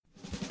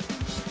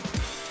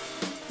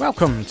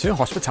Welcome to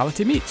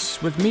Hospitality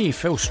Meets with me,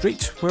 Phil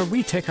Street, where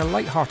we take a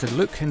light-hearted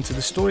look into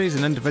the stories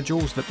and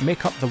individuals that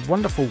make up the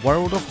wonderful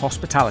world of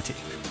hospitality.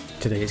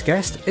 Today's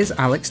guest is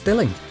Alex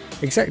Dilling,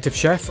 Executive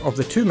Chef of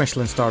the 2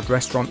 Michelin-starred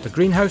restaurant The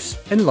Greenhouse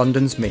in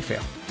London's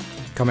Mayfair.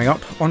 Coming up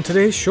on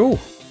today's show,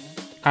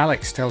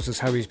 Alex tells us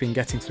how he's been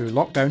getting through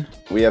lockdown.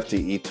 We have to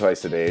eat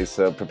twice a day,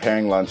 so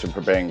preparing lunch and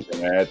preparing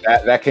dinner,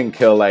 that can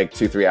kill like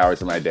 2-3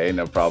 hours of my day,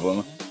 no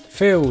problem.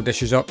 Phil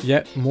dishes up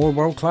yet more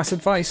world-class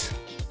advice.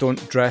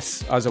 Don't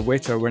dress as a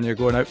waiter when you're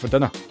going out for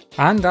dinner.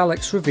 And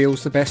Alex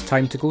reveals the best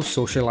time to go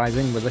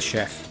socialising with a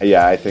chef.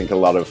 Yeah, I think a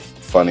lot of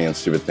funny and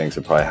stupid things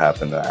have probably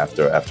happened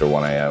after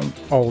 1 a.m.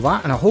 All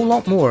that and a whole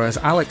lot more as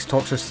Alex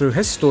talks us through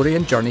his story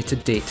and journey to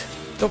date.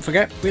 Don't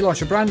forget, we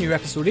launch a brand new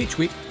episode each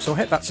week, so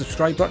hit that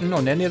subscribe button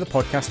on any of the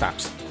podcast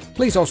apps.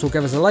 Please also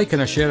give us a like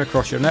and a share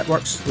across your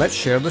networks. Let's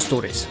share the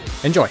stories.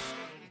 Enjoy.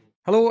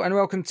 Hello and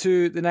welcome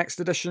to the next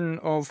edition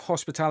of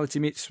Hospitality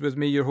Meets with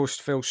me, your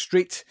host Phil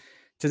Street.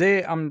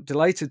 Today I'm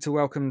delighted to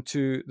welcome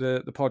to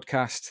the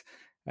podcast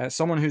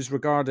someone who's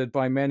regarded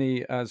by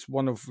many as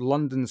one of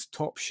London's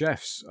top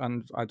chefs,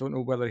 and I don't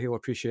know whether he'll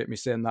appreciate me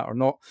saying that or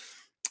not,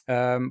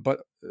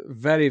 but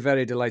very,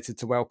 very delighted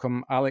to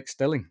welcome Alex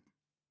Dilling.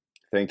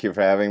 Thank you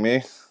for having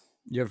me.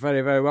 You're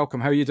very, very welcome.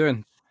 How are you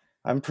doing?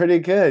 I'm pretty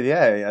good,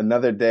 yeah.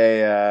 Another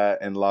day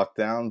in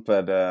lockdown,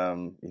 but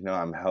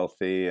I'm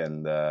healthy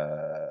and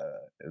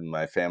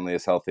my family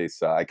is healthy,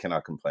 so I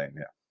cannot complain,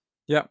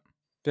 Yeah,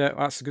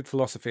 that's a good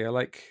philosophy. I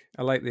like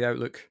the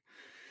outlook.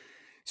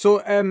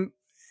 So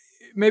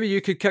maybe you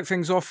could kick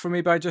things off for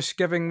me by just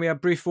giving me a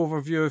brief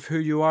overview of who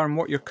you are and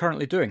what you're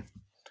currently doing.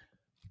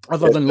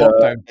 Other than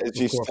lockdown. As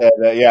you said,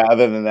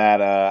 other than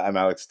that, I'm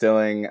Alex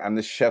Dilling. I'm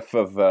the chef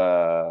of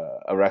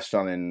a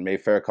restaurant in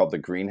Mayfair called The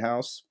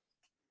Greenhouse.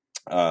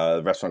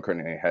 The restaurant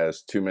currently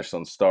has 2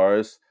 Michelin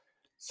stars.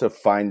 It's a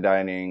fine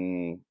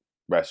dining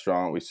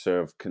restaurant. We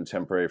serve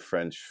contemporary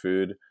French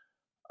food,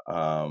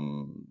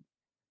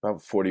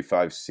 about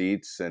 45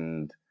 seats.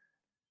 And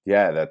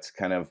yeah, that's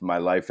kind of my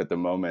life at the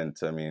moment.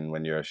 I mean,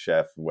 when you're a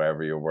chef,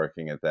 wherever you're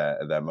working at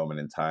that moment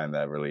in time,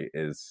 that really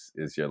is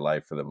your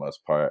life for the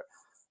most part.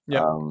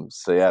 Yeah.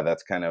 So yeah,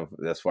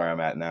 that's where I'm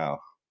at now.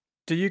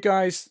 Do you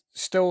guys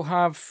still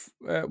have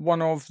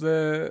one of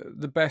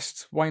the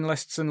best wine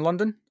lists in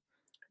London?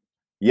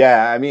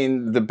 Yeah, I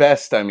mean the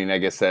best. I mean, I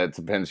guess that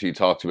depends who you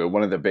talk to, but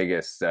one of the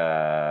biggest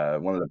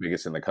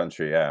in the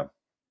country. Yeah.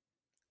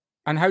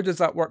 And how does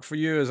that work for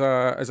you as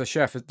a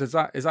chef? Is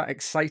that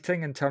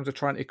exciting in terms of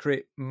trying to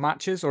create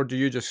matches, or do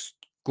you just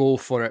go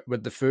for it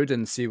with the food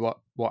and see what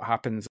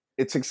happens?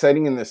 It's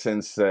exciting in the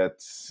sense that,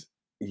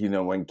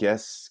 when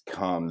guests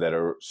come that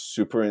are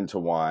super into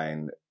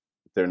wine,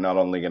 they're not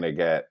only going to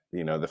get,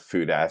 the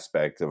food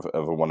aspect of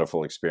a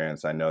wonderful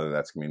experience. I know that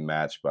that's going to be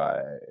matched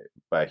by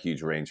a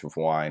huge range of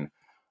wine.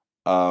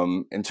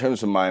 In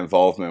terms of my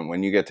involvement,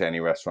 when you get to any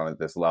restaurant at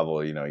this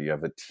level, you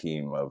have a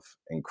team of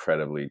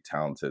incredibly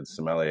talented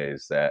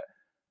sommeliers that,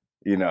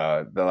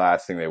 the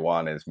last thing they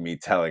want is me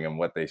telling them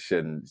what they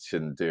shouldn't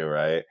do,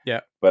 right? Yeah.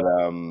 But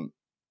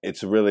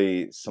it's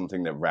really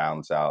something that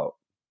rounds out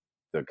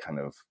the kind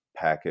of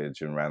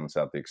package and rounds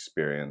out the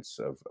experience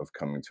of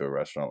coming to a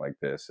restaurant like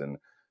this. And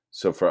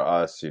so for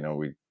us,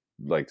 we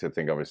like to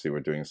think obviously we're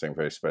doing something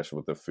very special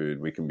with the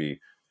food. We can be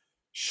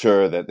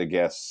sure that the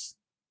guests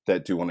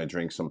that do want to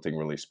drink something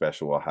really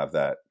special will have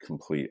that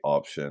complete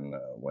option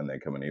when they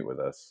come and eat with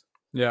us.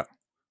 Yeah.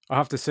 I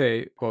have to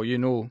say, well,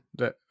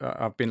 that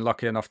I've been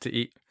lucky enough to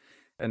eat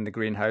in the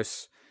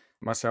Greenhouse.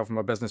 Myself and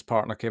my business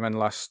partner came in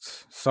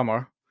last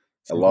summer.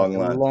 A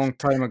long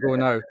time ago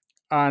now.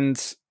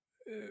 And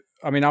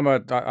I mean,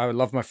 I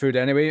love my food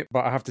anyway,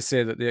 but I have to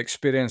say that the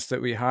experience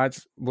that we had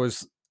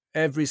was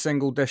every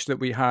single dish that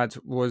we had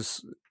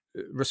was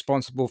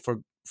responsible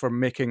for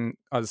making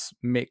us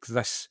make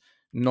this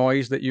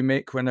noise that you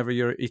make whenever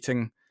you're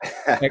eating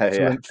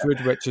excellent food,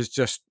 which is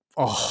just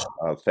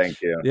thank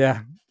you.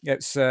 Yeah,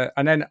 it's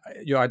and then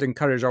I'd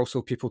encourage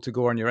also people to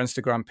go on your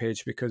Instagram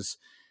page because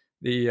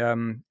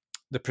the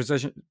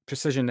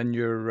precision in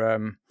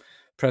your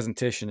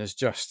presentation is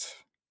just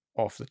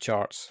off the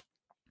charts.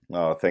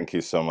 Oh, thank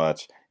you so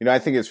much. I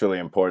think it's really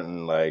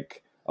important.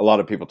 Like a lot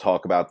of people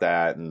talk about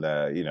that and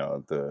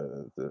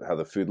the how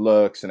the food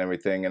looks and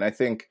everything. And I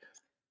think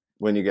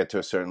when you get to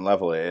a certain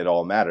level, it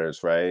all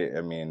matters, right? I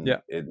mean,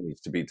 It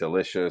needs to be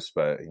delicious,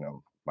 but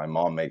my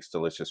mom makes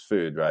delicious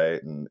food,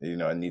 right? And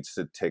it needs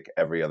to tick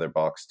every other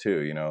box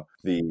too.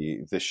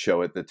 The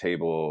show at the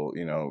table,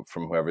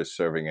 from whoever's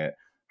serving it,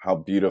 how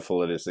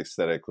beautiful it is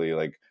aesthetically,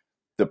 like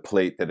the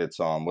plate that it's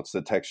on, what's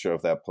the texture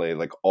of that plate,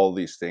 like all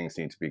these things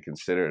need to be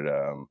considered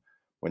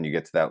when you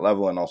get to that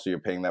level, and also you're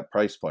paying that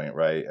price point,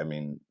 right? I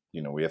mean,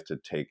 we have to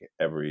take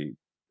every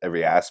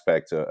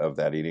aspect of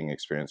that eating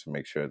experience and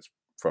make sure it's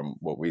from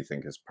what we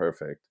think is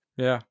perfect.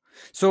 Yeah.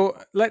 So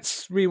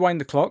let's rewind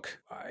the clock.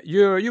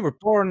 You were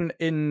born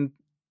in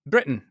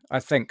Britain, I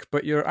think,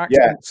 but your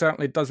accent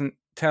certainly doesn't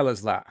tell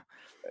us that.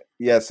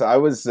 Yes, I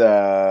was.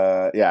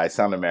 I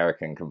sound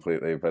American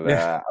completely, but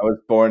I was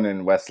born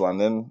in West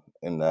London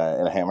in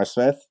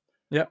Hammersmith.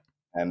 Yeah.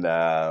 And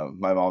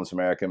my mom's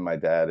American, my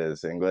dad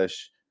is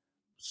English.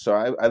 So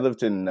I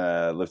lived in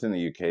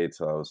the UK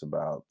till I was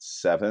about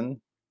 7,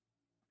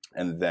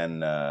 and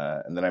then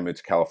I moved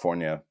to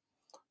California,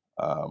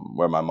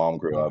 where my mom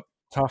grew Oh, up.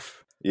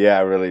 tough.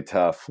 Yeah, really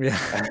tough.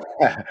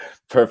 Yeah.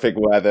 Perfect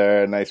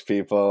weather, nice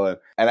people,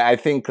 and I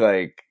think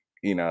like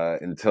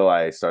until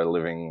I started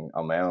living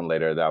on my own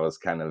later, that was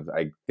kind of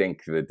I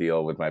think the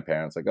deal with my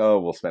parents, like, oh,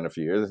 we'll spend a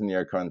few years in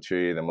your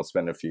country, then we'll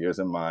spend a few years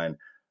in mine,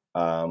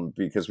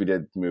 because we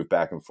did move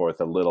back and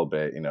forth a little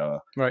bit,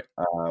 Right.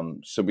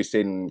 So we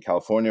stayed in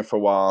California for a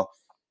while,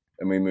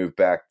 and we moved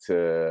back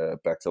to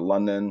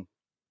London,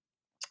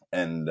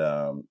 and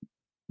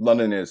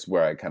London is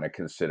where I kind of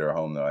consider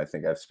home, though. I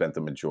think I've spent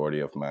the majority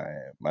of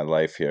my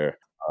life here.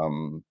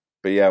 Um,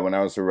 but yeah, when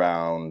I was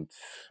around,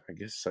 I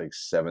guess like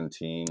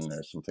 17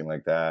 or something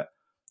like that,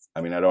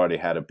 I mean, I'd already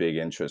had a big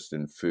interest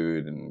in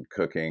food and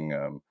cooking.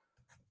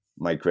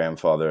 My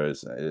grandfather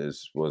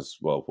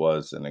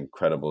was an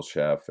incredible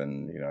chef,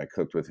 and I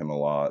cooked with him a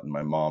lot. And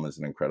my mom is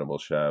an incredible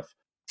chef,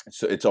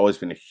 so it's always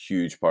been a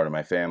huge part of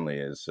my family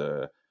is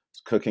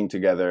cooking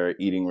together,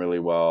 eating really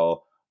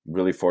well.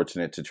 Really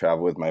fortunate to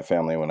travel with my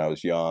family when I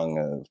was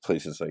young,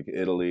 places like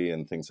Italy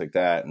and things like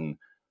that, and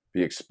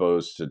be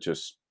exposed to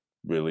just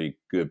really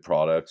good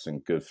products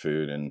and good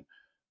food. And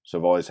so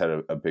I've always had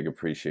a big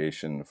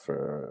appreciation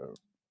for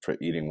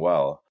eating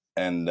well.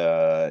 And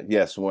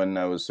yes, when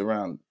I was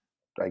around,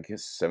 I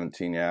guess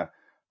 17, yeah,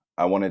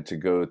 I wanted to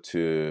go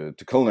to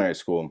culinary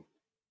school.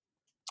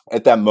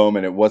 At that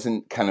moment, it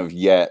wasn't kind of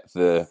yet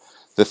the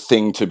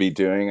thing to be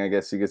doing, I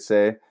guess you could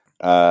say.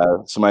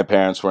 So my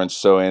parents weren't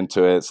so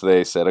into it, so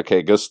they said,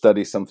 "Okay, go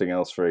study something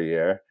else for a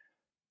year,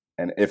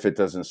 and if it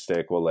doesn't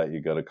stick, we'll let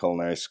you go to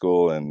culinary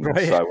school." And so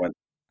Right.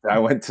 I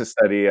went to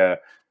study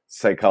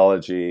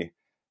psychology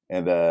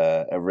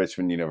at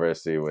Richmond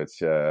University, which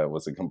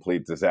was a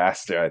complete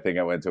disaster. I think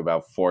I went to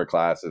about 4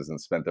 classes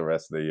and spent the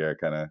rest of the year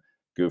kind of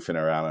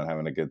goofing around and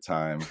having a good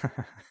time.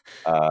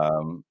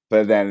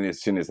 But then,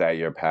 as soon as that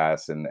year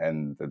passed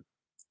and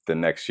the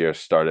next year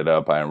started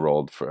up, I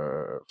enrolled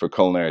for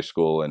culinary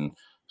school, and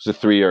it was a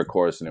 3-year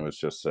course, and it was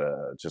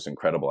just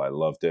incredible. I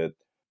loved it.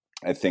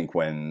 I think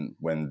when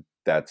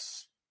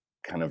that's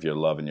kind of your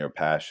love and your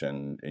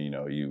passion,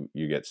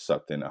 you get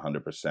sucked in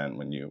 100%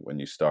 when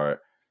you start,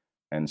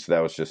 and so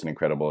that was just an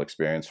incredible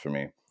experience for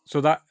me.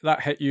 So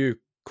that hit you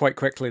quite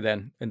quickly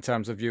then, in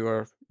terms of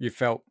you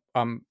felt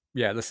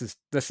yeah, this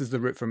is the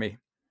route for me.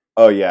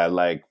 Oh yeah,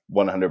 like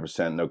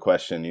 100%, no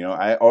question.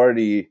 I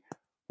already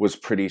was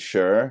pretty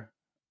sure,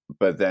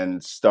 but then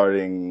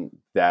starting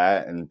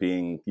that and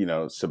being,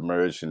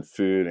 submerged in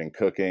food and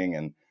cooking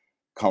and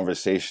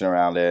conversation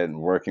around it and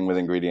working with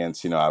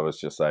ingredients, I was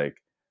just like,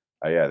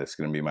 oh yeah, this is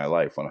going to be my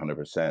life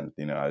 100%.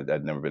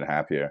 I'd never been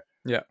happier.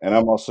 Yeah. And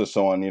I'm also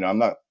someone, I'm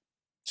not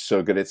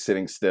so good at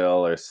sitting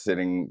still or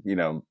sitting,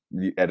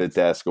 at a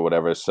desk or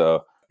whatever.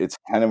 So it's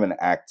kind of an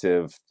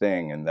active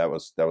thing, and that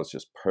was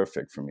just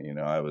perfect for me.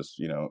 I was,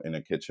 in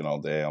a kitchen all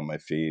day on my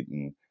feet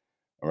and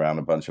around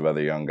a bunch of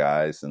other young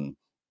guys, and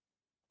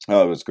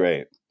oh, it was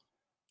great.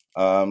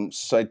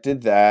 So I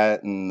did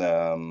that,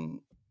 and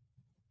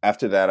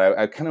after that,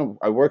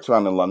 I worked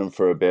around in London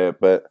for a bit,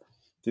 but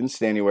didn't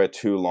stay anywhere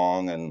too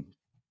long, and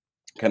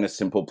kind of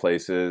simple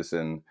places,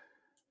 and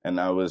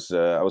I was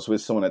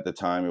with someone at the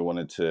time who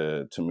wanted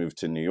to move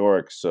to New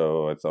York,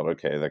 so I thought,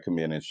 okay, that could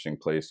be an interesting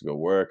place to go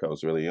work. I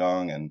was really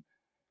young, and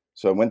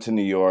so I went to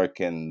New York,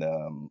 and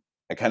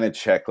I kind of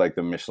checked like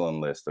the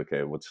Michelin list.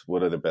 Okay,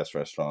 what are the best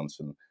restaurants?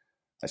 And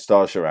I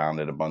stashed around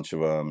at a bunch of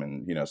them,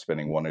 and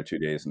spending 1 or 2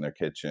 days in their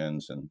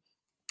kitchens, and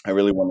I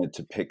really wanted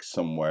to pick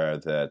somewhere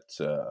that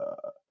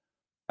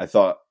I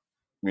thought,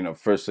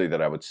 firstly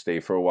that I would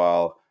stay for a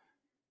while,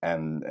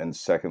 and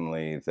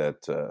secondly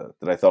that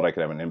I thought I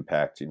could have an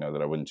impact.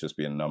 That I wouldn't just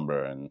be a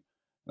number, and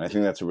I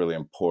think that's a really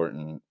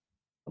important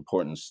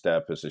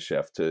step as a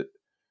chef to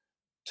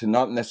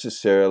not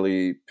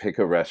necessarily pick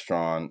a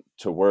restaurant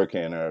to work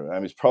in, or I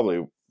mean, it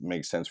probably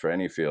makes sense for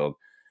any field,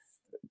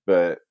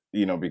 but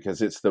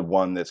because it's the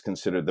one that's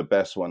considered the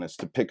best one, is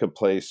to pick a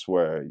place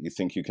where you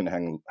think you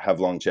can have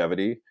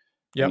longevity, and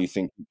Yep. you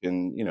think you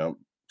can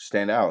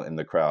stand out in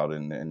the crowd,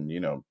 and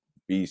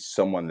be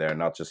someone there,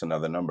 not just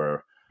another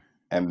number.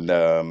 And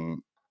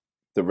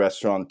the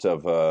restaurant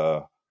of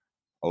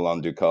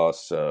Alain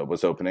Ducasse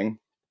was opening,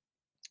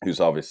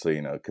 who's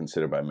obviously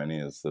considered by many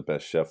as the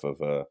best chef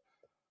of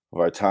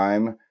our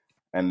time.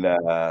 And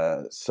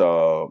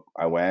so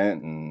I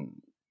went and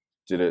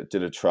did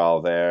a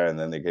trial there, and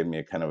then they gave me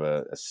a kind of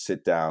a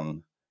sit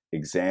down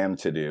exam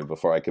to do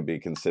before I could be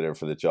considered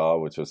for the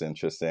job, which was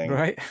interesting,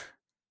 Right.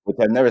 which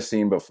I'd never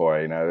seen before.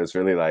 It was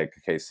really like,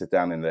 okay, sit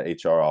down in the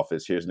HR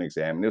office. Here's an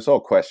exam, and it was all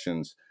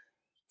questions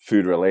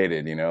food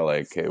related.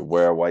 Like,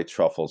 where are white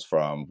truffles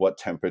from? What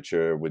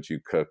temperature would you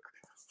cook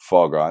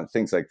foie gras? And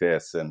things like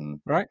this,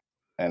 Right.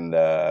 and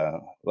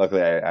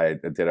luckily I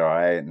did all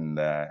right, and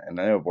I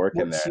ended up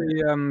working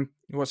there.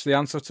 What's the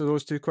answer to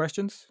those two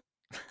questions?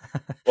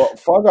 Well,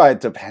 foie gras,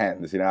 it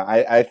depends.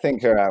 I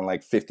think around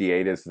like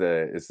 58 is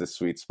the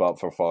sweet spot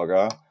for foie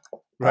gras.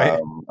 Right.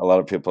 A lot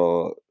of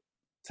people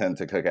tend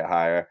to cook it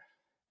higher.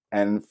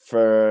 And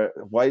for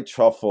white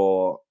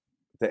truffle,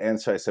 the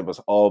answer I said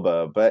was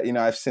Alba, but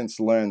I've since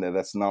learned that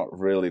that's not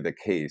really the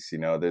case.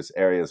 There's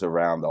areas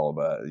around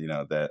Alba,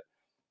 that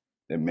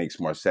it makes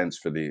more sense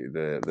for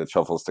the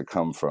truffles to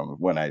come from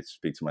when I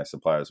speak to my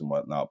suppliers and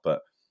whatnot.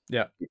 But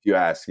Yeah. if you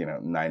ask,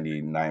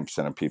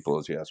 99% of people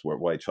is yes, where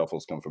white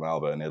truffles come from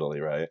Alba in Italy,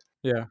 right?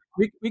 Yeah.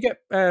 We get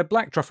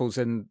black truffles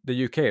in the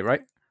UK,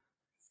 right?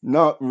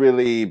 Not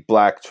really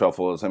black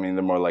truffles. I mean,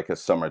 they're more like a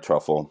summer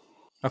truffle.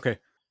 Okay.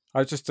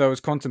 I was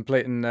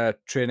contemplating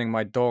training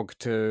my dog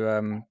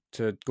to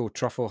go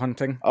truffle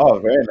hunting. Oh,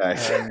 very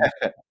nice.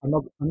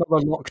 Another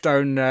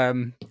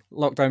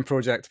lockdown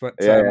project, but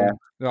Yeah.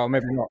 well,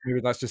 maybe not.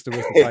 Maybe that's just a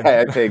waste of time.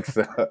 Yeah, I think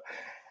so.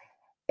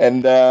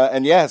 And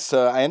yeah,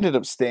 so I ended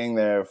up staying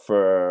there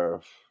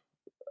for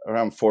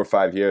around 4 or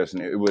 5 years,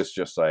 and it was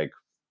just like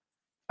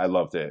I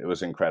loved it. It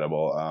was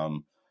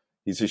incredible.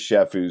 He's a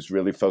chef who's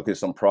really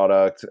focused on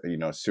product,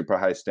 super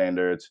high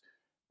standards.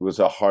 It was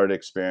a hard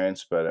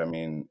experience, but I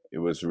mean, it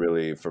was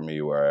really for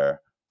me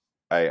where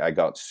I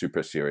got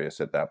super serious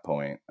at that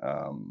point,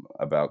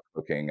 about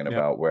cooking and Yeah.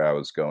 about where I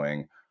was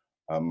going.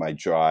 My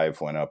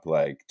drive went up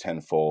like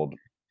tenfold.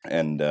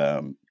 And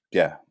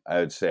yeah, I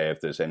would say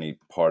if there's any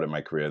part of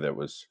my career that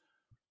was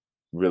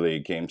really a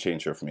game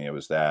changer for me, it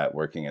was that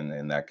working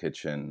in that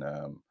kitchen,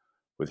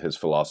 with his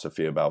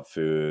philosophy about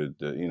food,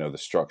 the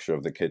structure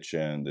of the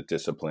kitchen, the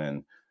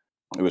discipline.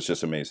 It was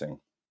just amazing.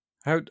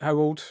 How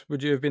old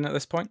would you have been at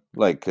this point?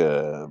 Like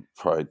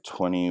probably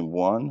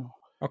 21.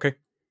 Okay.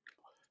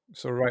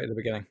 So right at the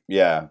beginning.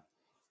 Yeah.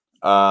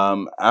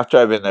 After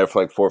I've been there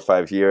for like 4 or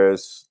 5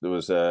 years, there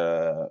was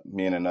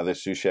me and another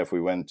sous chef. We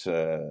went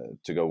to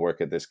go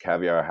work at this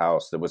caviar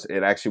house.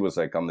 It actually was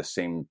like on the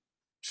same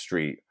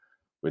street,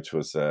 which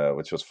was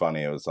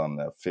funny. It was on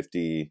the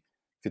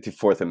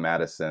 54th and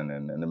Madison,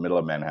 in the middle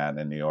of Manhattan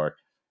in New York.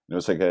 And it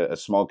was like a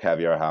small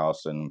caviar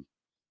house, and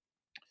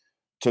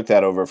took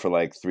that over for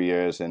like 3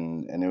 years,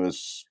 and it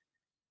was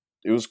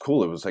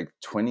cool. It was like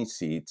 20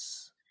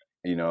 seats.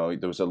 There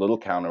was a little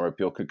counter where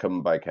people could come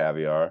and buy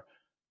caviar,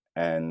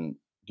 and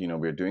we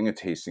were doing a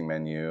tasting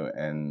menu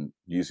and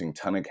using a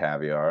ton of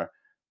caviar,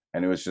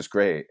 and it was just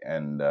great.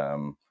 And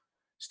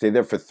stayed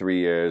there for 3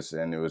 years,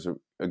 and it was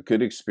a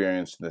good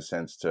experience in the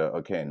sense to,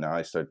 okay, now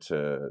I start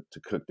to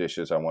cook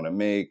dishes I want to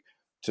make,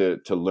 to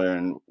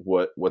learn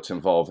what's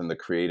involved in the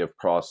creative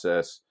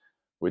process,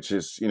 which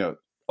is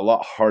a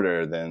lot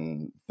harder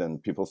than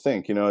people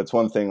think. It's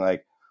one thing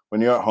like when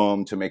you're at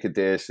home to make a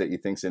dish that you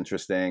think's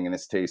interesting and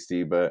it's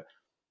tasty, but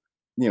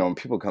when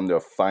people come to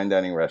a fine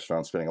dining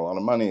restaurant spending a lot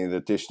of money,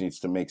 the dish needs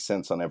to make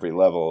sense on every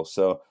level.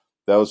 So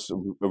that was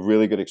a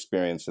really good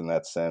experience in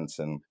that sense.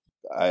 And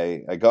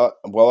I got,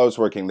 while I was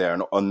working there,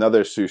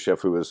 another sous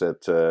chef who was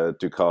at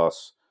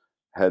Ducasse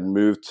had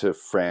moved to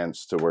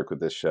France to work with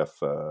this chef,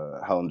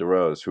 Helen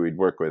DeRose, who he'd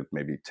worked with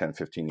maybe 10,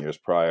 15 years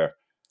prior.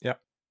 Yeah.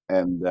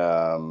 And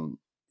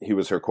he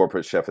was her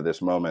corporate chef at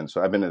this moment.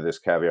 So I've been at this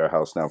caviar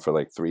house now for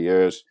like 3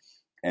 years,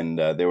 and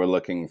they were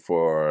looking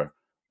for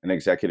an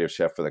executive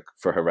chef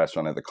for her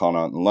restaurant at the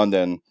Connaught in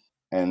London.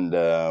 And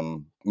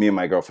me and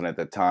my girlfriend at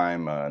the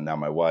time, now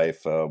my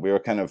wife, we were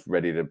kind of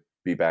ready to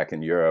be back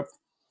in Europe.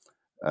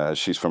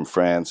 She's from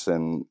France,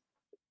 and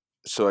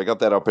so I got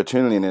that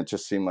opportunity, and it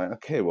just seemed like,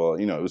 okay, well,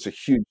 it was a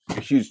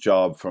huge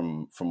job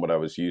from what I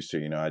was used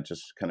to. I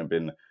just kind of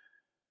been,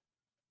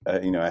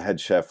 a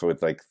head chef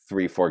with like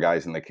 3-4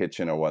 guys in the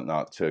kitchen or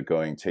whatnot, to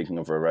taking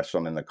over a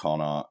restaurant in the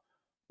Connaught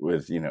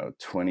with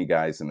 20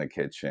 guys in the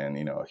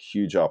kitchen, a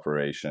huge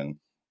operation.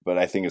 But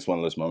I think it's one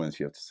of those moments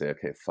you have to say,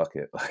 okay, fuck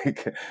it.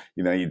 Like,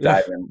 you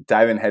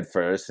dive in head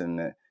first,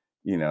 and,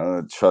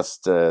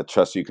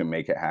 trust you can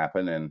make it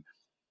happen.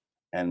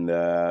 And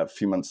a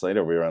few months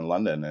later we were in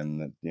London,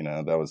 and,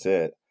 that was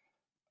it.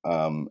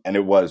 And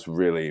it was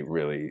really,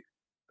 really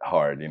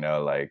hard,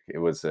 like it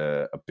was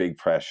a big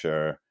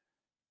pressure.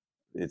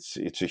 It's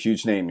a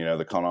huge name,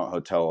 the Connaught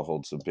Hotel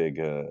holds a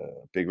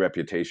big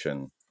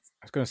reputation.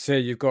 I was going to say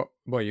you've got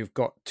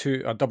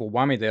a double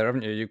whammy there,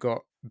 haven't you? You've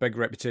got a big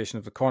reputation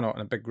of the Connaught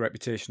and a big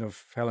reputation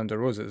of Helen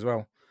DeRose as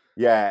well.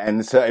 Yeah,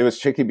 and so it was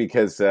tricky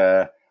because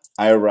I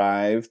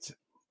arrived,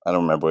 I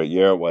don't remember what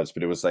year it was,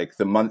 but it was like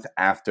the month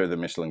after the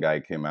Michelin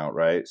Guide came out,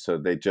 right? So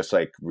they just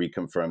like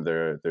reconfirmed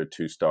their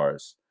 2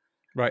 stars.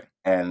 Right.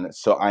 And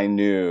so I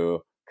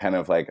knew kind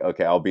of like,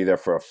 okay, I'll be there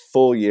for a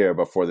full year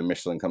before the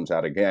Michelin comes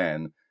out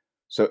again.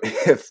 So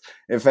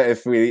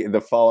if we,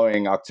 the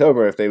following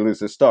October, if they lose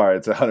a star,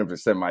 it's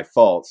 100% my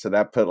fault. So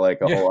that put like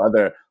a whole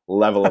other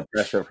level of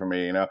pressure for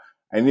me.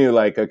 I knew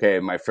like, okay,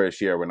 my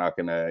first year, we're not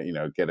gonna,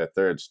 get a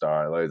 3rd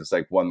star. Like, it's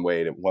like one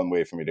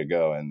way for me to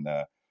go. And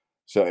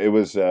so it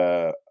was,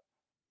 a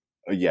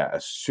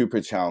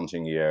super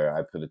challenging year.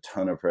 I put a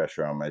ton of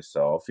pressure on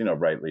myself,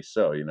 rightly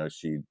so.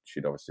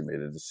 She'd obviously made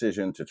a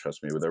decision to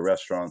trust me with a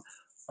restaurant.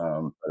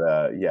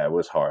 But it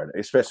was hard,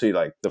 especially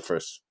like the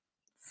first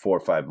 4 or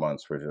 5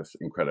 months were just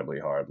incredibly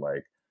hard,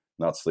 like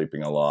not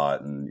sleeping a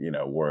lot and,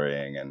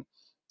 worrying and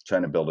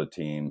trying to build a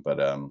team.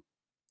 But I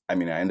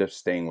ended up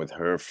staying with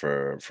her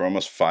for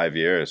almost 5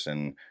 years,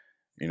 and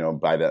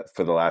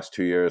for the last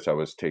 2 years, I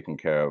was taking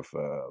care of,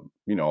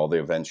 all the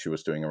events she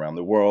was doing around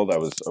the world. I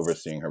was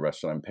overseeing her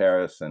restaurant in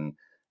Paris, and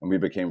we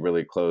became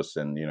really close.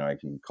 And, I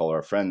can call her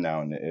a friend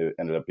now, and it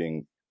ended up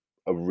being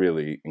a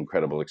really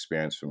incredible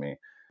experience for me.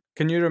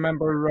 Can you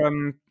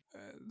remember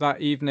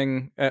that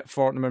evening at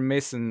Fortnum and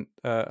Mason,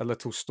 a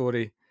little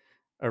story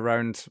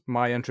around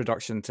my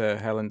introduction to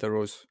Helen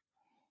DeRose?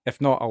 If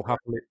not,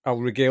 I'll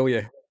regale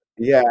you.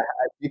 Yeah,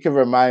 you can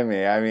remind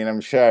me. I mean,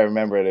 I'm sure I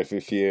remember it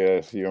if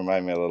you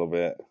remind me a little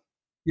bit.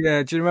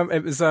 Yeah, do you remember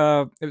it was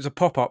a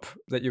pop-up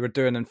that you were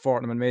doing in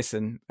Fortnum and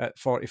Mason at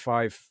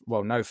 45,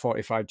 well, now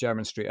 45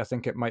 German Street. I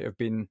think it might have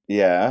been.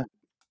 Yeah.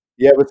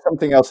 Yeah, it was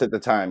something else at the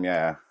time,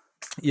 yeah.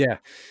 Yeah.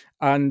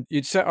 And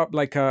you'd set up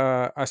like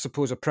I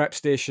suppose a prep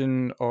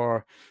station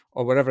or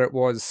whatever it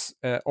was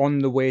on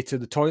the way to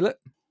the toilet.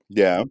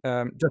 Yeah.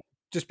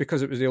 Just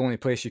because it was the only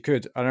place you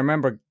could. And I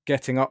remember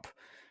getting up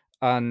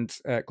and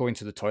going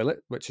to the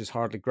toilet, which is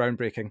hardly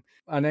groundbreaking,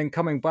 and then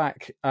coming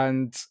back,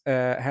 and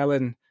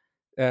Helen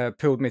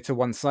pulled me to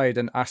one side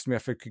and asked me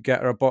if I could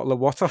get her a bottle of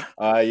water.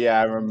 Yeah,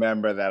 I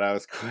remember that. I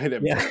was quite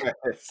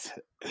impressed.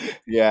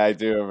 Yeah, I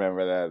do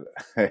remember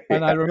that.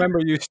 And I remember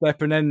you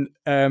stepping in,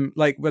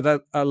 like with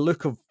a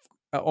look of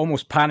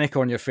almost panic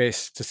on your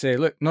face to say,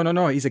 "Look,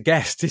 no, he's a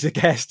guest. He's a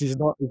guest. He's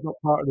not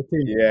part of the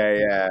team."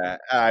 Yeah,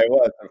 I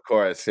was, of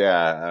course.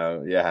 Yeah,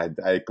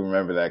 I can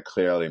remember that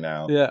clearly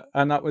now. Yeah,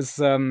 and that was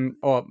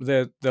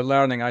the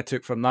learning I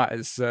took from that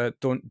is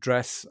don't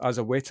dress as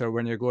a waiter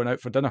when you're going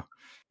out for dinner.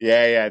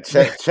 Yeah.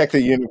 Check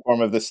the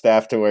uniform of the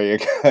staff to where you're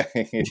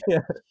going.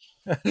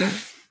 Yeah.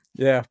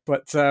 Yeah,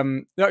 but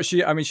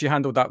she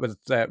handled that with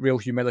real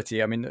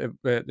humility. I mean,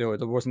 there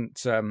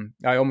wasn't.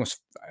 I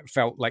almost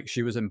felt like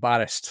she was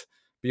embarrassed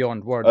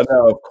beyond words. Oh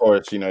no, of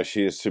course.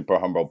 She is a super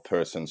humble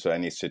person. So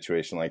any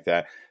situation like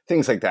that,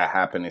 things like that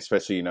happen.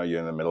 Especially, you're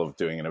in the middle of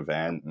doing an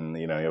event, and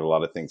you have a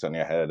lot of things on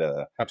your head.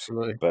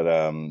 Absolutely.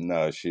 But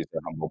no, she's a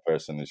humble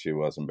person, and she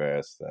was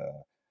embarrassed.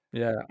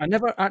 Yeah, I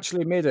never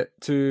actually made it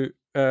to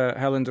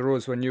Helen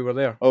DeRose when you were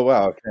there. Oh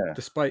wow! Okay.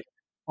 Despite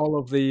all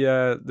of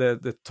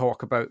the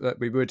talk about that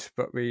we would,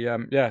 but we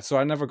so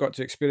I never got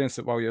to experience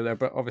it while you were there.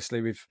 But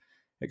obviously we've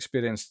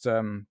experienced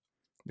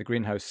the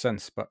greenhouse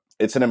since. But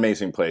it's an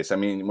amazing place. I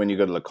mean, when you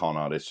go to Le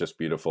Connaught, it's just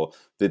beautiful.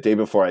 The day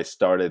before I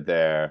started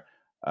there,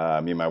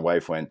 me and my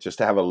wife went just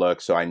to have a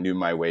look, so I knew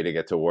my way to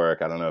get to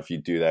work. I don't know if you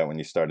do that when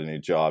you start a new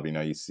job.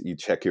 You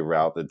check your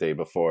route the day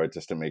before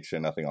just to make sure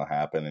nothing will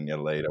happen and you're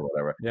late or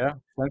whatever. Yeah,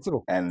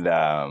 sensible. And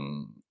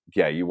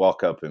you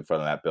walk up in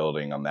front of that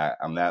building on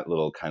that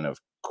little kind of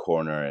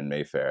corner in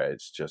Mayfair.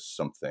 It's just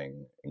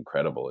something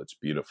incredible. It's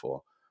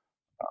beautiful.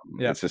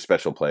 It's a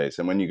special place.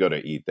 And when you go to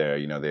eat there,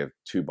 they have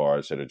two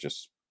bars that are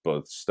just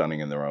both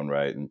stunning in their own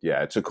right. And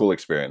yeah, it's a cool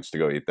experience to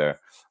go eat there.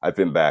 I've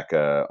been back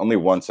only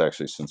once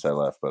actually since I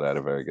left, but I had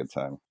a very good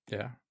time.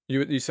 Yeah.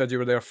 You said you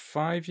were there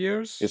 5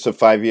 years? Yeah, so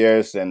 5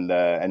 years. And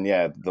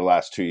yeah, the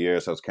last 2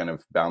 years I was kind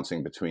of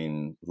bouncing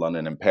between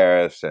London and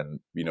Paris. And,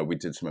 we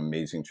did some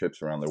amazing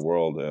trips around the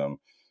world.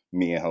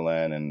 Me and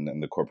Helen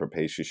and the corporate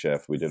pastry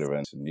chef, we did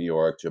events in New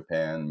York,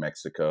 Japan,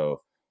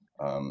 Mexico.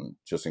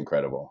 Just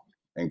incredible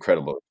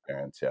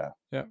experience.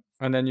 Yeah.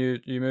 And then you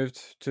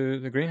moved to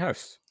the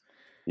greenhouse.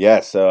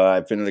 Yeah, so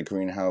I've been in the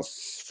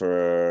greenhouse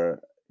for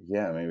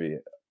maybe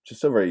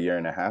just over a year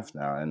and a half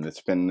now, and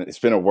it's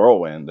been a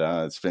whirlwind.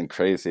 It's been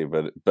crazy,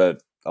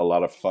 but a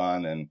lot of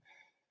fun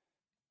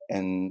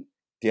and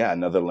yeah,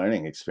 another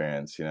learning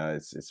experience.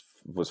 It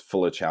was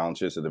full of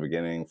challenges at the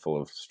beginning,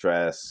 full of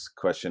stress,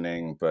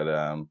 questioning, but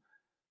I'm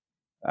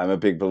a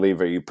big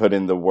believer. You put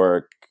in the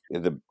work,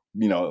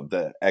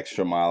 the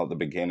extra mile at the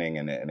beginning,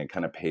 and it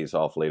kind of pays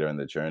off later in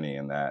the journey.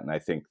 And I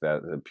think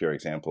that the pure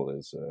example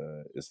is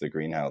the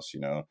greenhouse.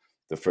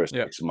 The first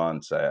 6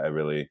 months, I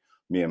really,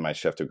 me and my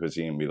chef de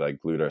cuisine, we like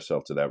glued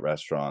ourselves to that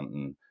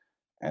restaurant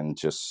and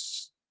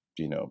just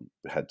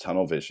had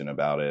tunnel vision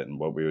about it and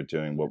what we were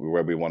doing,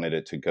 where we wanted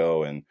it to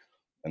go, and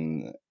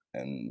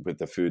with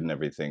the food and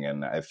everything.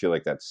 And I feel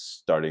like that's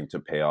starting to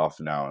pay off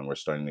now, and we're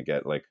starting to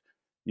get like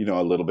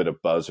a little bit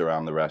of buzz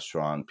around the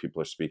restaurant.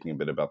 People are speaking a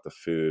bit about the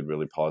food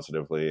really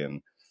positively.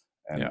 And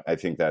I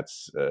think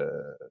that's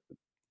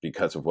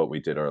because of what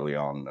we did early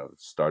on of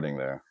starting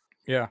there.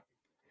 Yeah.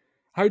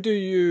 How do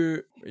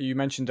you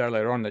mentioned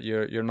earlier on that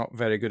you're not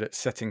very good at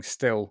sitting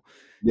still.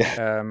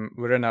 Yeah.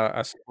 We're in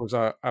I suppose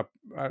a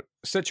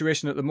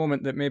situation at the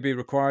moment that maybe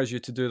requires you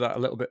to do that a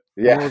little bit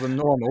more than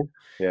normal.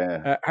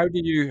 Yeah. How do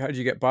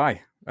you get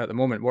by at the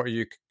moment? What are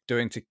you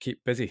doing to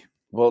keep busy?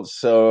 Well,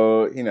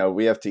 so,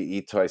 we have to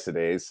eat twice a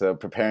day. So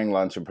preparing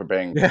lunch and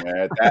preparing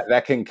dinner,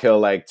 that can kill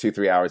like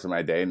 2-3 hours of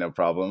my day. No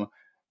problem.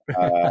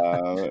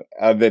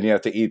 And then you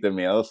have to eat the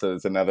meal. So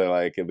there's another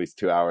like at least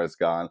 2 hours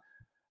gone.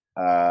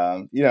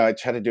 I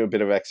try to do a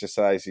bit of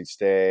exercise each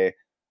day,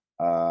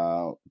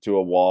 do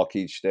a walk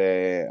each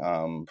day.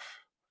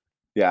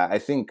 I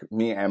think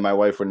me and my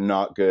wife were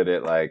not good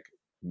at like,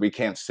 we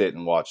can't sit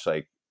and watch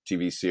like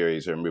TV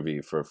series or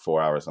movie for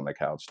 4 hours on the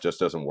couch. Just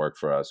doesn't work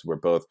for us. We're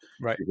both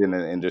in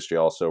the industry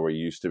also. We're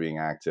used to being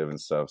active and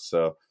stuff.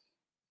 So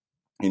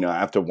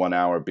after 1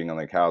 hour being on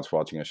the couch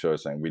watching a show,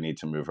 saying we need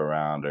to move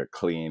around or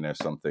clean or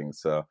something.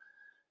 So,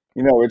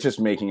 we're just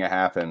making it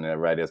happen,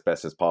 right, as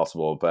best as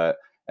possible. But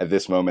at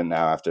this moment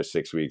now, after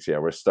 6 weeks, yeah,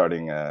 we're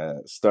starting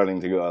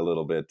to go a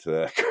little bit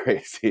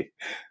crazy.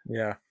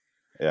 Yeah.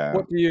 Yeah.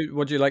 What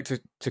do you like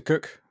to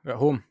cook at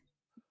home?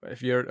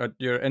 If you're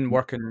in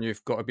work and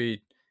you've got to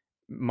be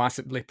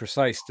massively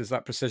precise, does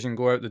that precision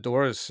go out the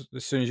door as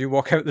soon as you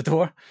walk out the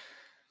door?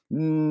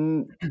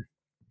 Mm,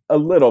 a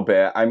little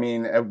bit. I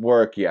mean, at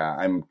work, yeah,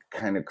 I'm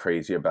kind of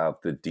crazy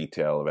about the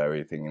detail of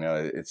everything.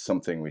 It's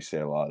something we say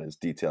a lot is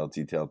detail,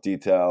 detail,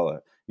 detail.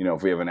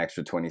 If we have an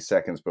extra 20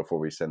 seconds before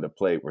we send a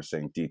plate, we're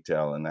saying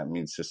detail. And that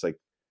means just like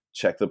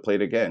check the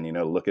plate again,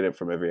 look at it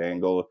from every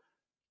angle.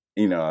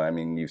 I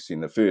mean, you've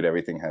seen the food,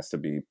 everything has to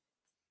be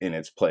in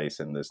its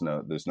place, and there's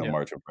no Yeah.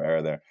 margin for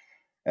error there.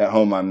 At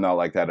home, I'm not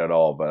like that at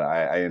all, but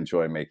I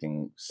enjoy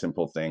making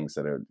simple things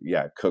that are,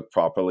 yeah, cooked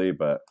properly,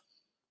 but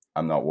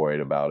I'm not worried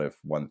about if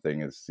one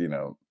thing is,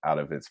 out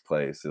of its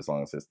place as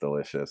long as it's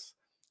delicious.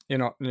 You're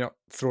not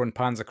throwing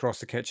pans across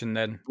the kitchen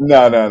then.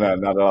 No, no, no,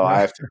 not at all. No. I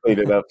have to clean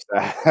it up.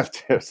 I have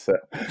to. So,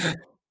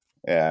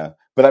 yeah,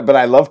 but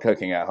I love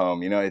cooking at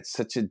home. It's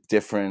such a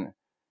different.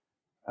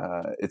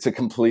 It's a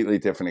completely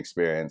different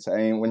experience. I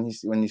mean,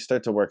 when you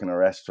start to work in a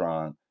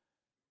restaurant,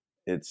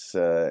 it's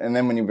and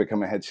then when you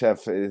become a head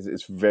chef,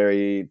 it's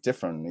very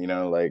different.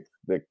 Like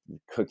the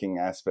cooking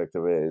aspect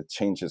of it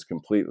changes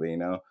completely.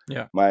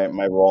 Yeah. My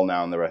role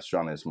now in the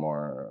restaurant is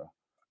more.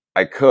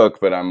 I cook,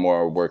 but I'm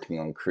more working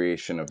on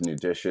creation of new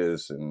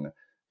dishes and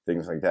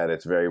things like that.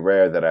 It's very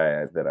rare that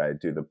I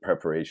do the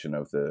preparation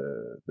of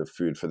the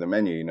food for the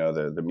menu.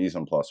 The mise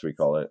en place, we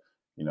call it.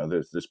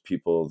 There's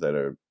people that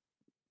are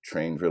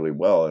trained really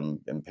well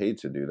and paid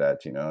to do that.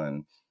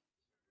 And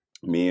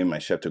me and my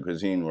chef de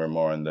cuisine were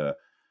more in the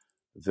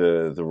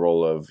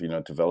role of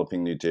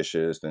developing new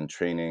dishes, then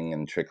training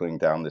and trickling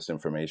down this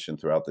information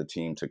throughout the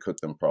team to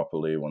cook them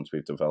properly once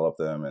we've developed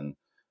them. And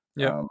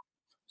Yeah. um,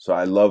 so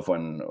I love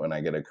when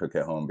I get to cook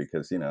at home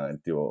because I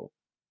do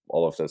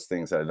all of those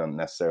things that I don't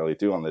necessarily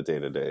do on the day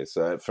to day.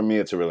 So for me,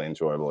 it's a really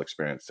enjoyable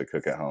experience to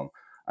cook at home.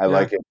 I Yeah.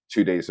 like it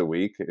 2 days a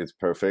week. It's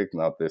perfect,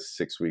 not this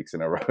 6 weeks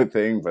in a row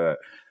thing. But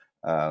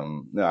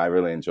no, I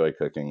really enjoy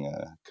cooking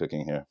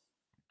here.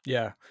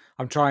 Yeah.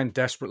 I'm trying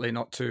desperately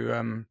not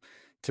to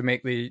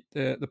make the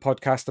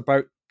podcast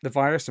about the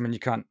virus. I mean, you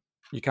can't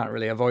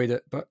really avoid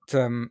it, but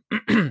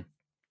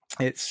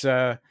it's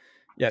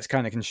yeah, it's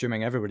kind of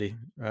consuming everybody.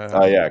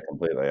 Oh yeah,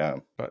 completely. Yeah.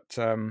 But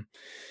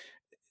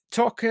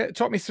talk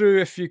me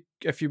through, if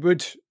you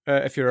would,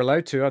 if you're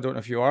allowed to. I don't know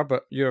if you are,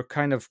 but your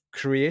kind of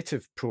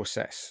creative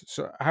process.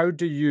 So how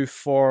do you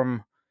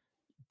form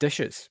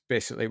dishes?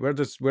 Basically, where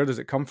does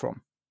it come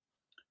from?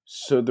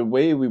 So the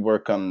way we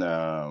work on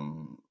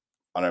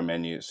our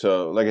menu,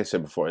 so like I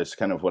said before, it's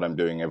kind of what I'm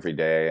doing every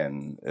day,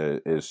 and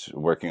is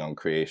working on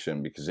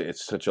creation because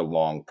it's such a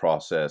long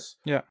process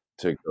Yeah.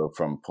 to go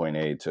from point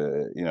A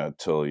to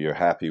till you're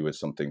happy with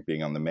something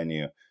being on the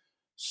menu.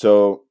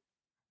 So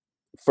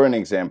for an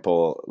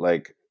example,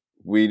 like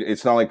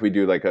it's not like we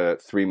do like a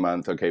 3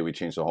 month, okay, we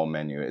change the whole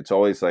menu. It's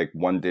always like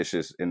one dish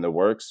is in the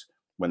works.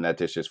 When that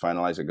dish is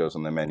finalized, it goes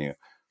on the menu.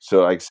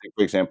 So like say,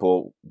 for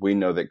example, we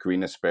know that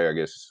green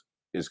asparagus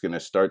is going to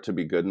start to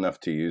be good enough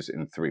to use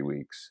in 3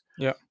 weeks.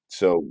 Yeah.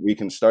 So we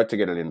can start to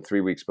get it in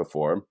 3 weeks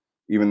before,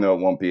 even though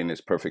it won't be in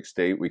its perfect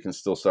state, we can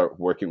still start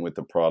working with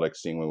the product,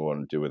 seeing what we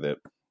want to do with it.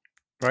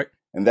 Right.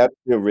 And that's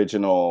the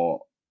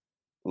original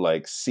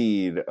like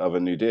seed of a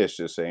new dish,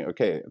 is saying,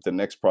 okay, the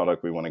next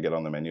product we want to get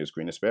on the menu is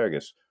green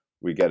asparagus.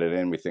 We get it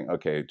in, we think,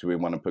 okay, do we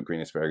want to put green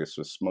asparagus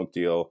with smoked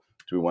eel?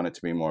 Do we want it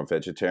to be more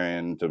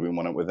vegetarian? Do we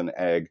want it with an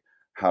egg?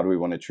 How do we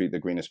want to treat the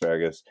green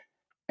asparagus?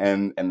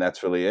 And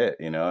that's really it,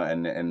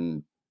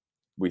 and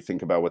we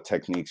think about what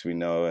techniques we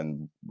know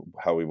and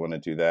how we want to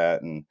do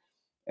that. And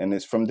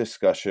it's from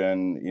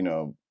discussion.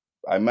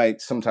 I might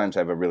sometimes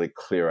have a really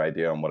clear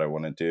idea on what I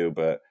want to do,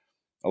 but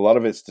a lot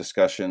of it's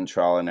discussion,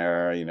 trial and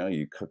error.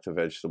 You cook the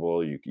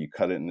vegetable, you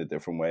cut it in a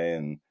different way,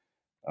 and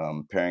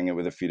pairing it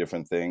with a few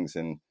different things.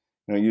 And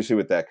usually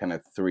with that kind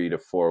of 3 to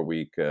 4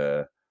 week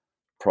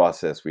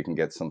process, we can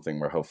get something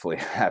we're hopefully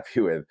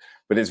happy with.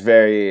 But it's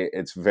very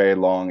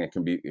long. It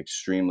can be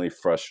extremely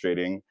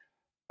frustrating.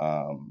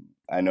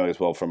 I know as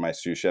well from my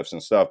sous chefs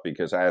and stuff,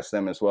 because I ask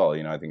them as well.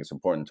 I think it's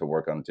important to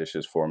work on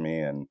dishes for me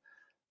and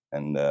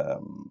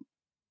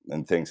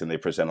things, and they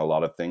present a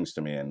lot of things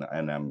to me, and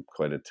I'm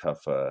quite a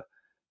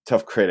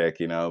tough critic,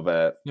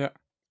 but Yeah.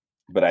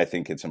 I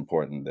think it's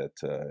important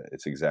that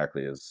it's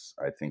exactly as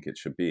I think it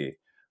should be.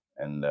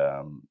 And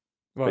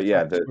Well, but I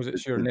yeah, suppose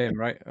it's your name,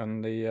 right?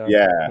 And the yeah, at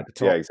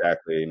the yeah, top.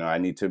 exactly. I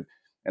need to,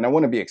 and I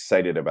want to be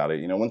excited about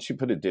it. Once you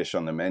put a dish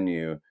on the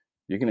menu,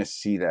 you're gonna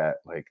see that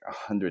like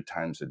 100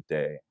 times a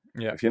day.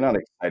 Yeah. If you're not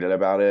excited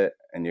about it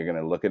and you're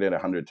gonna look at it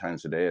 100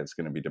 times a day, it's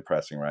gonna be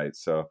depressing, right?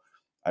 So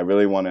I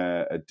really want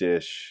a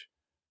dish.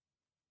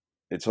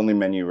 It's only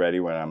menu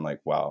ready when I'm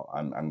like, wow,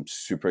 I'm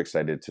super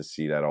excited to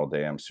see that all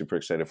day. I'm super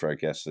excited for our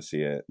guests to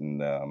see it, and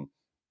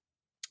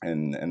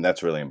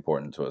that's really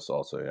important to us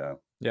also. Yeah.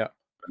 Yeah.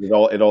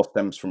 It all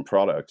stems from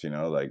product,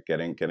 like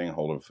getting a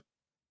hold of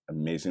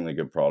amazingly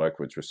good product,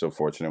 which we're so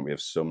fortunate. We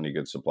have so many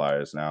good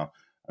suppliers now.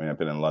 I mean, I've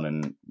been in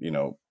London,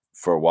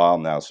 for a while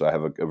now, so I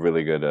have a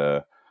really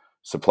good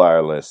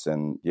supplier list,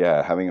 and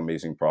yeah, having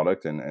amazing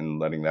product and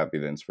letting that be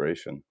the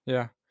inspiration.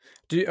 Yeah.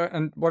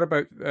 And what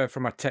about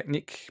from a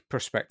technique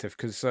perspective?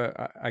 Because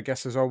I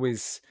guess there's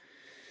always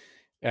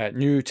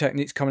new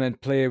techniques coming in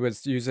play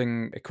with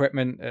using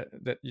equipment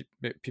that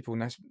people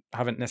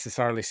haven't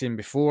necessarily seen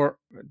before.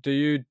 Do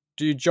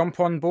you jump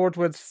on board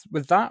with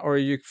that, or are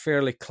you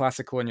fairly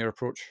classical in your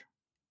approach?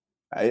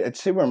 I'd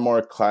say we're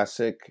more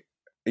classic.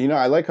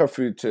 I like our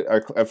food to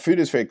our food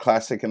is very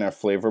classic in our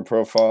flavor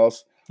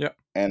profiles, Yeah.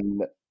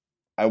 and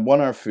I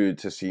want our food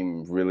to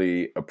seem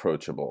really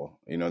approachable.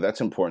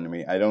 That's important to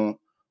me. I don't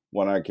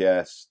want our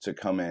guests to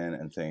come in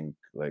and think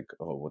like,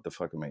 "Oh, what the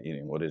fuck am I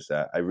eating? What is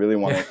that?" I really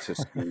want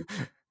Yeah. it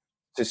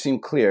to seem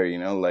clear.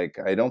 Like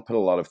I don't put a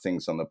lot of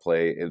things on the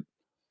plate.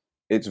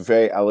 It's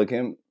very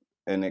elegant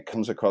and it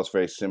comes across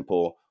very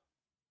simple,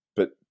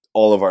 but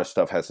all of our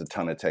stuff has a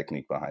ton of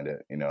technique behind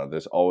it.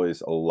 There's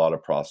always a lot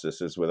of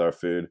processes with our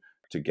food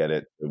to get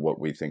it to what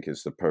we think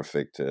is the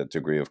perfect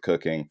degree of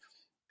cooking.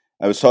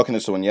 I was talking to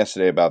someone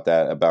yesterday about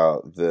that,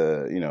 about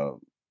the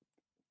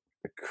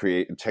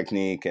create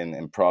technique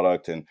and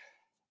product, and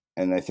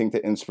I think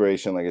the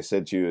inspiration, like I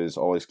said to you, has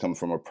always come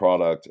from a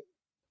product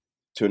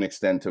to an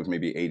extent of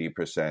maybe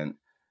 80%,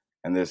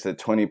 and there's the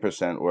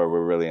 20% where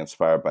we're really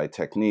inspired by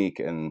technique,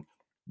 and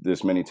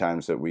there's many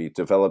times that we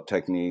develop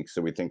techniques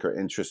that we think are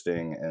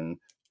interesting, and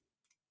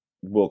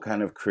we'll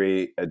kind of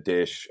create a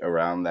dish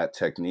around that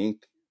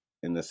technique,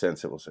 in the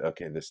sense that we'll say,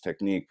 okay, this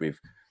technique, we've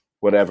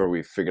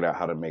figured out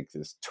how to make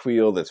this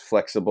tuile that's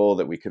flexible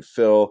that we could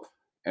fill,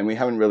 and we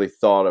haven't really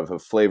thought of a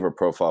flavor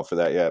profile for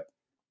that yet.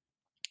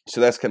 So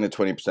that's kind of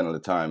 20% of the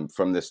time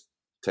from this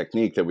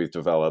technique that we've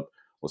developed.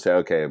 We'll say,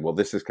 okay, well,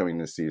 this is coming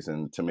this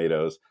season,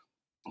 tomatoes.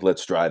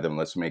 Let's dry them.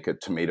 Let's make a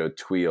tomato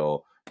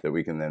tuile that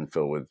we can then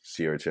fill with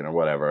sea urchin or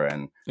whatever.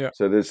 And Yeah.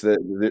 so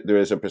there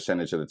is a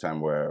percentage of the time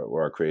where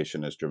our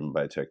creation is driven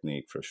by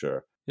technique for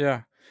sure.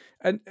 Yeah.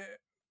 And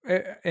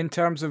in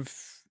terms of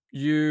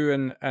you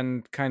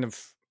and kind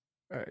of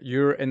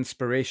your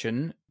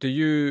inspiration, do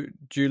you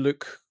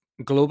look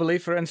globally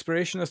for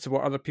inspiration as to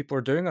what other people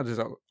are doing, or does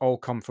it all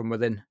come from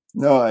within?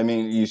 No, I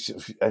mean,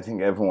 I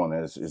think everyone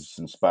is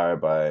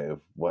inspired by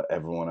what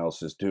everyone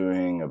else is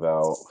doing,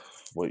 about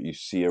what you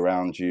see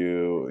around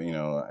you.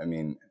 I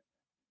mean,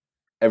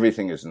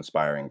 everything is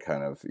inspiring,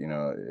 kind of.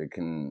 It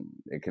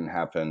can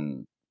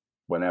happen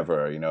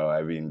whenever.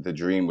 I mean, the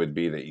dream would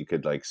be that you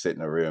could like sit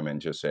in a room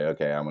and just say,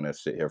 okay, I'm going to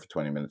sit here for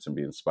 20 minutes and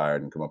be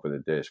inspired and come up with a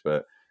dish,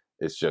 but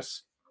it's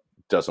just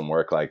doesn't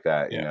work like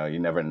that. Yeah. You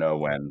never know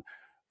when.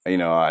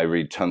 I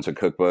read tons of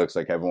cookbooks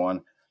like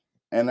everyone,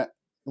 and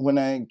when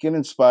I get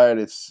inspired,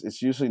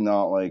 it's usually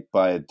not like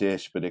by a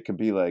dish, but it could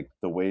be like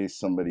the way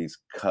somebody's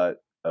cut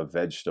a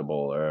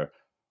vegetable,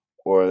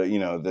 or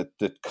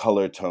the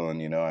color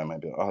tone. I might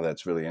be like, oh,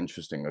 that's really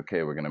interesting.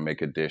 Okay, we're gonna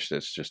make a dish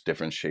that's just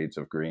different shades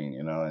of green.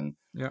 And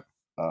Yeah.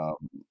 um,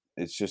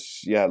 it's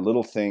just, yeah,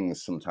 little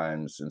things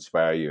sometimes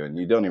inspire you, and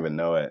you don't even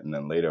know it. And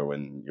then later,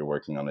 when you're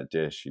working on a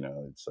dish,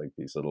 it's like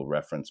these little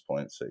reference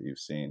points that you've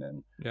seen.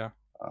 And Yeah.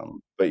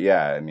 but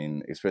yeah, I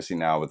mean, especially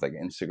now with like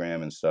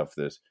Instagram and stuff,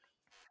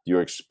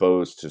 you're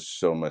exposed to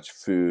so much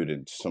food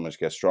and so much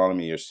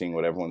gastronomy. You're seeing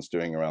what everyone's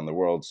doing around the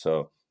world.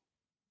 So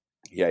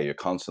yeah, your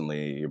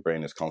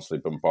brain is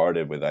constantly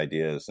bombarded with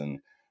ideas and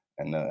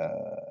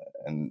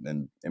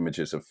and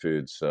images of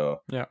food.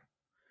 So Yeah.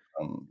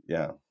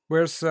 yeah.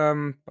 Where's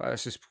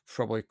this is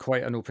probably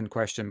quite an open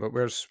question, but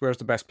where's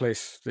the best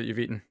place that you've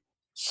eaten?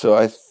 So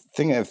I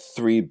think I have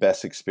three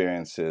best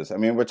experiences. I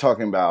mean, we're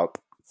talking about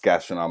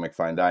gastronomic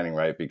fine dining,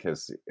 right?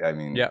 Because I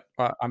mean, Yeah,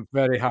 I'm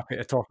very happy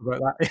to talk about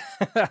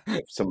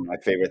that. some of my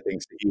favorite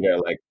things to eat are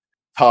like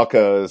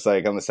tacos,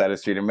 like on the side of the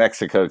street in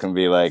Mexico, can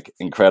be like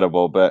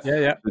incredible. But Yeah,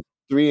 yeah, the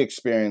three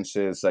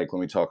experiences, like when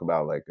we talk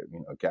about like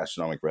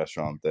gastronomic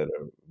restaurant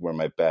were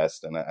my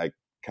best, and I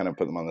kind of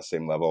put them on the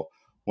same level.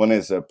 One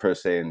is Per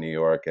Se in New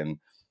York, and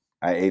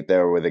I ate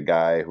there with a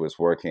guy who was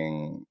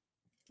working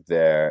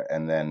there,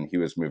 and then he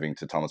was moving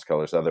to Thomas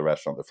Keller's other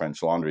restaurant, the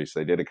French Laundry. So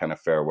they did a kind of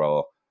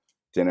farewell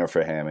dinner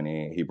for him, and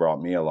he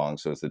brought me along,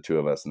 so it was the two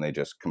of us, and they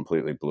just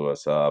completely blew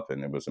us up,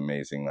 and it was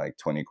amazing. Like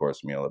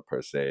 20-course meal at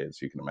Per Se,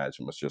 as you can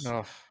imagine, was just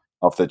oh,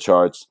 off the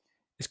charts.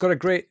 it's got a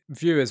great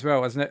view as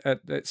well, isn't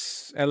it?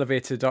 It's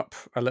elevated up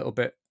a little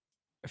bit.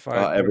 If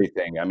I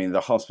Everything, I mean, the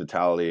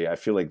hospitality, I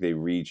feel like they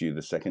read you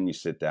the second you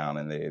sit down,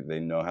 and they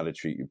know how to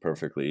treat you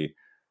perfectly.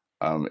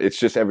 It's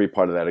just every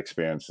part of that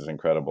experience is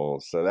incredible.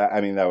 So that,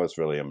 I mean, that was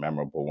really a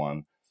memorable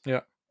one.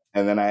 Yeah,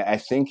 And then I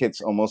think it's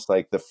almost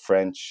like the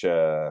French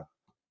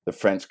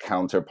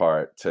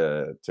counterpart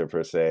to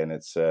Per Se, and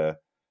it's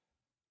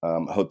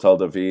Hotel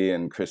de Ville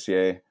in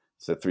Crissier.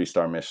 It's a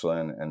 3-star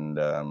Michelin, and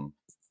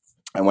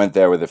I went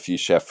there with a few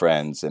chef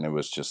friends, and it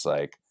was just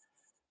like,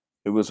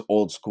 it was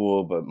old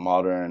school but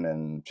modern,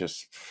 and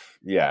just,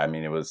 yeah, I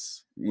mean, it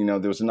was, there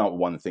was not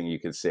one thing you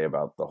could say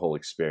about the whole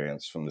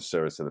experience, from the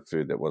service to the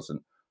food, that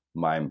wasn't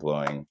mind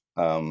blowing.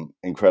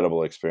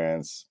 Incredible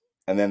experience.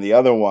 And then the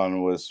other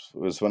one was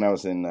when I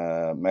was in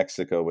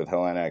Mexico with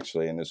Helena,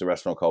 actually, and there's a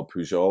restaurant called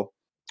Pujol,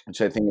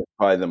 which I think is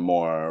probably the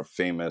more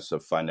famous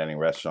of fine dining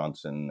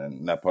restaurants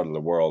in that part of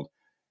the world.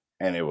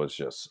 And it was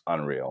just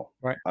unreal,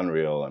 Right.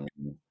 unreal. I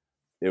mean,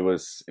 it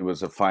was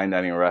a fine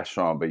dining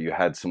restaurant, but you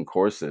had some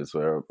courses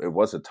where it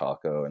was a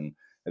taco, and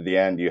at the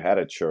end you had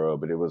a churro,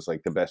 but it was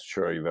like the best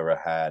churro you've ever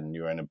had, and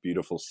you were in a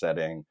beautiful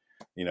setting,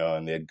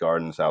 and they had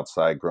gardens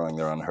outside growing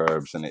their own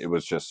herbs, and it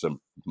was just a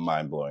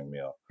mind blowing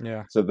meal.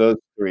 Yeah. So those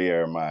three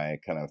are my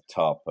kind of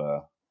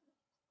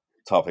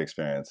top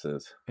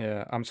experiences.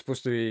 Yeah. I'm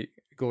supposed to be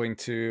going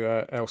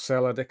to El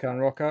Cela de Can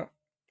Roca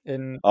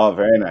in Oh,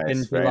 very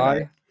nice, very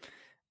nice.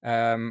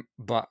 July.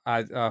 But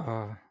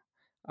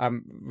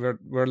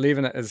we're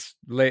leaving it as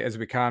late as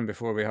we can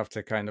before we have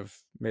to kind of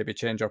maybe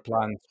change our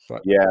plans.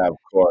 But Yeah, of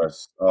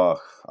course. Oh,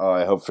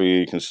 I hope for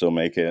you can still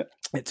make it.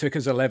 it took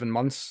us 11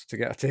 months to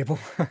get a table.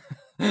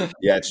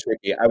 Yeah, it's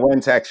tricky. I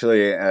went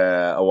actually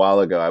a while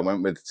ago. I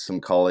went with some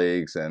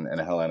colleagues and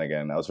Helen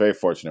again. I was very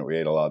fortunate. We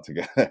ate a lot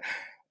together,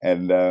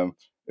 and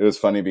it was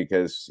funny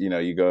because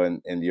you go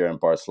and you're in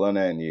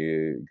Barcelona and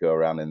you go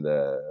around in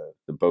the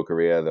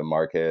Boqueria, the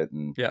market,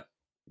 and Yeah.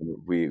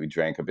 we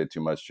drank a bit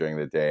too much during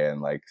the day,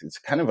 and like it's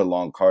kind of a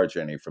long car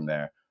journey from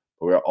there.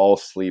 But we were all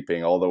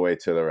sleeping all the way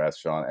to the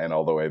restaurant and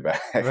all the way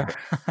back.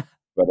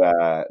 But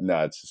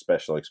no, it's a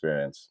special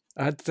experience.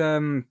 I had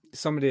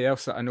somebody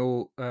else that I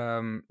know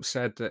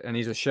said that, and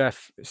he's a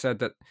chef, said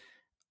that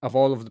of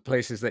all of the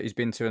places that he's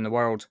been to in the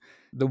world,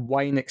 the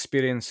wine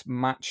experience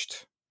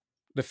matched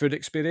the food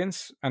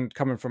experience. And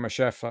coming from a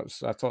chef, I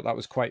thought that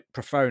was quite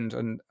profound,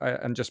 and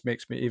just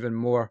makes me even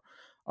more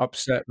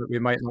upset that we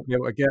might not be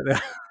able to get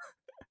there.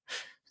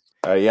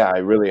 Yeah, I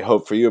really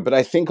hope for you. But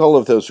I think all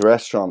of those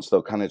restaurants,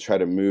 they'll kind of try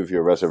to move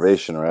your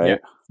reservation, Yeah, right?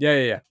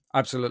 yeah,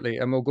 absolutely,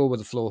 and we'll go with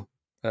the flow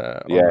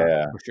on Yeah, that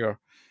yeah. for sure.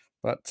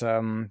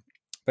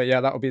 But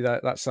yeah, that'll be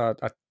that's a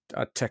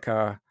tick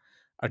a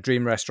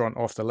dream restaurant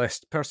off the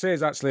list. Per se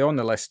is actually on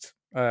the list.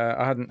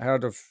 I hadn't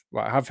heard of.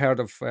 Well, I have heard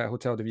of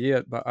Hotel de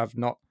Ville, but I've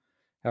not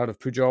heard of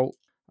Pujol,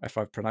 if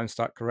I've pronounced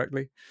that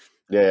correctly.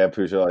 Yeah,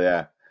 Pujol,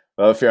 yeah.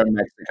 Well, if you're in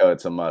Mexico,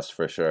 it's a must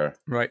for sure.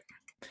 Right.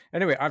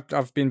 Anyway,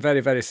 I've been very,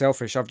 very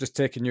selfish. I've just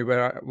taken you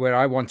where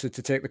I wanted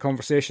to take the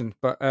conversation,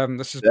 but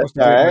this is That's supposed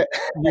to all be about right.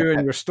 you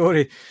and your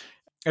story.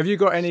 Have you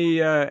got any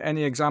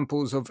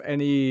examples of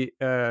any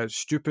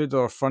stupid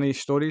or funny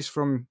stories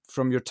from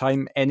your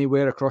time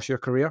anywhere across your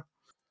career?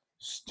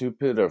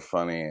 Stupid or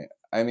funny?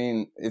 I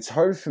mean, it's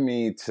hard for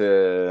me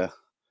to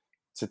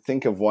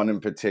think of one in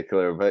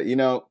particular, but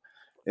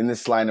in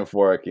this line of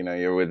work,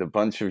 you're with a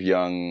bunch of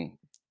young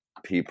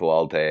people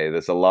all day.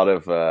 There's a lot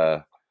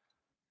of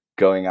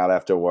going out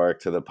after work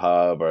to the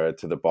pub or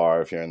to the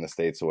bar if you're in the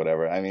States or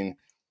whatever. I mean,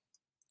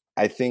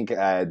 I think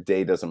a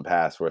day doesn't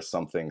pass where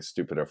something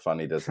stupid or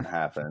funny doesn't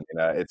happen.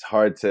 It's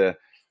hard to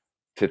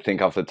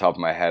think off the top of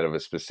my head of a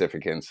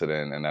specific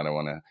incident, and I don't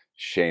want to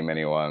shame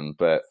anyone,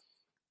 but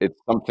it's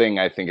something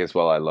I think as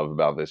well I love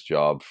about this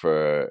job.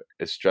 For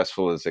as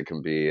stressful as it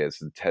can be, as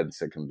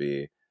intense it can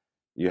be,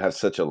 you have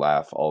such a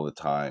laugh all the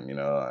time.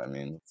 I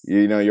mean,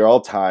 you're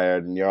all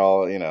tired and you're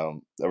all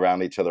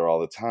around each other all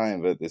the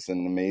time, but it's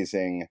an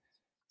amazing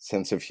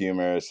sense of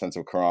humor, sense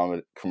of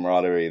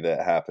camaraderie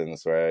that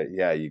happens where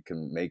you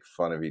can make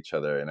fun of each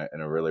other in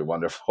a really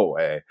wonderful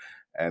way,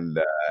 and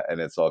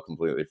it's all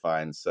completely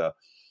fine. So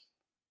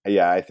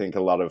yeah, I think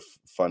a lot of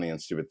funny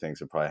and stupid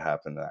things have probably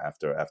happened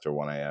after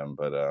 1 a.m.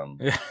 But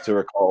Yeah. to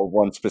recall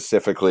one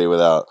specifically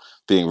without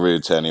being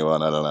rude to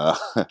anyone, I don't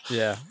know.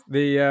 Yeah.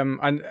 The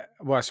and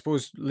well, I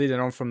suppose leading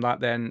on from that,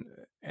 then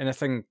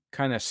anything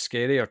kind of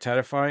scary or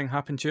terrifying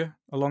happened to you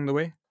along the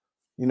way?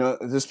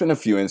 There's been a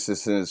few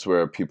instances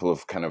where people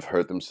have kind of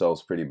hurt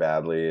themselves pretty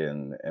badly,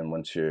 and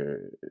once you're,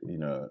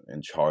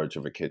 in charge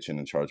of a kitchen,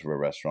 in charge of a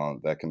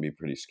restaurant, that can be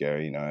pretty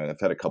scary. I've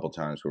had a couple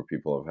times where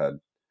people have had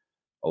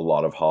a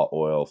lot of hot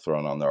oil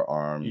thrown on their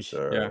arms,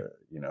 Yeah.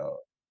 or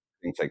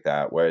things like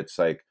that, where it's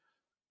like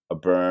a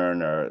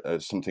burn or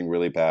something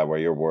really bad, where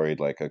you're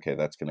worried, like, okay,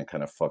 that's going to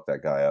kind of fuck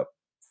that guy up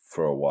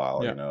for a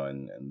while, Yeah.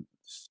 and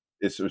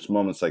it's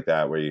moments like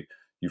that where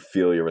you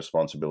feel your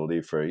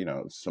responsibility for,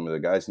 some of the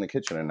guys in the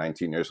kitchen are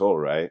 19 years old,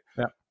 right?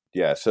 Yeah.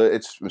 Yeah, so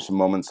it's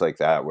moments like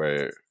that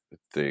where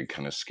they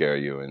kind of scare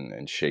you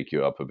and shake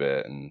you up a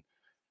bit, and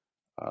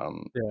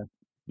um, Yeah.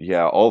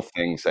 yeah, all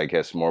things I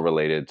guess more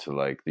related to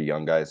like the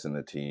young guys in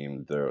the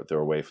team. They're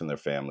away from their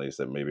families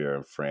that maybe are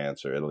in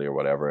France or Italy or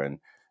whatever, and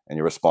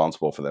you're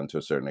responsible for them to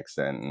a certain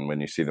extent. And when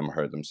you see them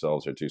hurt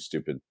themselves or do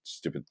stupid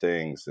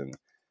things, and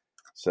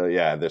so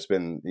yeah, there's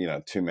been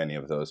too many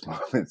of those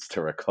moments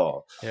to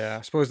recall. Yeah.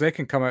 I suppose they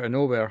can come out of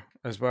nowhere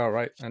as well,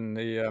 right? And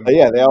But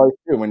yeah, they always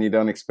do when you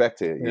don't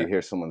expect it. yeah. You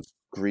hear someone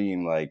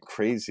scream like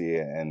crazy,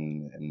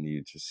 and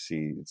you just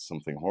see it's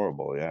something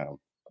horrible. Yeah,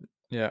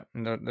 Yeah,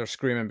 and they're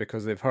screaming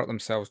because they've hurt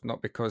themselves,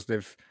 not because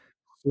they've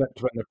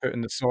slipped when they're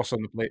putting the sauce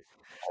on the plate.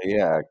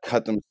 yeah,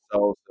 cut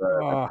themselves,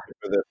 have Oh, to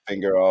rip their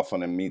finger off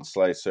on a meat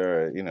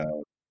slicer.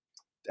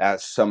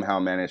 Somehow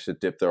managed to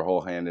dip their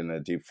whole hand in a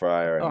deep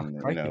fryer, oh, and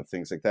crikey.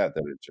 things like that.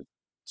 That are just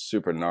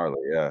super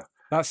gnarly. Yeah.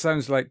 That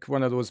sounds like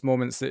one of those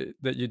moments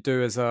that you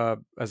do as a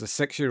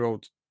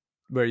 6-year-old,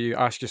 where you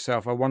ask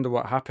yourself, "I wonder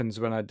what happens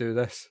when I do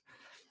this."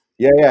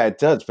 Yeah, yeah, it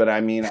does. But I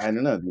mean, I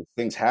don't know. These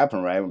things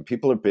happen, right? When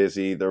people are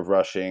busy, they're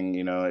rushing.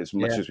 As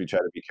much Yeah, as we try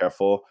to be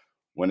careful,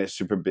 when it's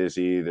super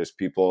busy, there's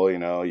people,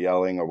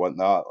 yelling or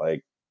whatnot.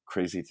 Like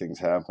crazy things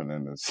happen,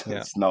 and it's yeah,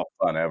 it's not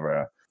fun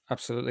ever.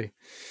 absolutely.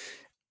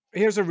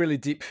 Here's a really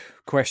deep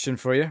question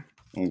for you.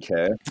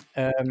 Okay.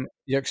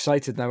 You're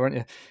excited now, aren't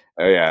you?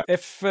 Oh yeah.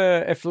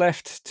 If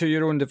left to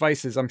your own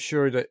devices, I'm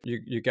sure that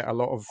you get a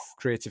lot of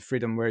creative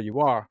freedom where you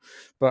are.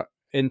 But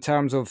in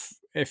terms of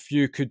if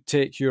you could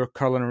take your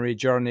culinary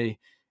journey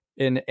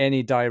in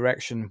any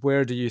direction,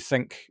 where do you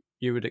think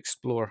you would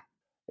explore?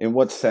 In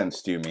what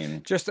sense do you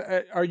mean? Just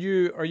are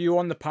you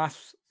on the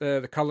path,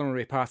 the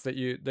culinary path that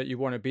you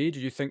want to be? Do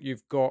you think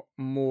you've got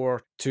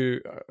more to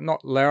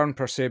not learn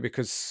per se?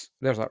 Because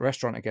there's that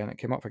restaurant again; it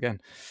came up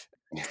again.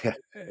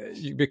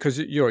 Because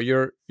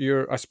you're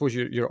I suppose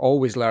you're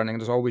always learning.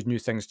 There's always new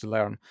things to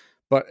learn.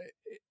 But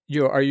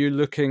are you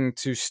looking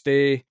to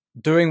stay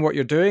doing what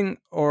you're doing,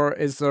 or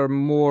is there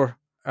more,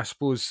 I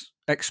suppose,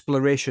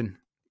 exploration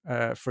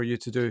for you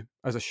to do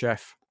as a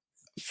chef?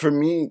 For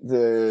me,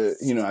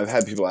 I've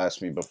had people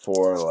ask me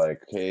before, like,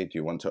 "Hey, do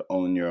you want to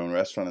own your own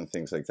restaurant and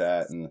things like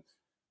that?" And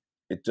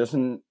it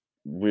doesn't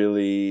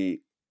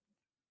really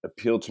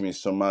appeal to me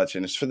so much,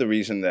 and it's for the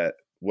reason that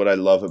what I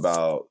love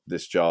about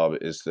this job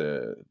is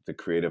the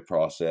creative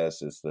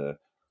process, is the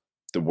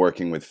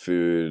working with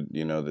food,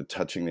 the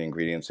touching the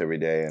ingredients every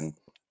day,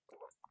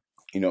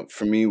 and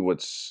for me,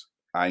 what's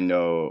I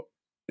know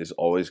is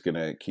always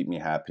gonna keep me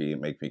happy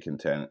and make me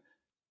content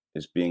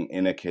is being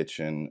in a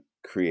kitchen,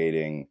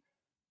 creating,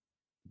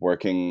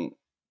 working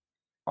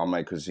on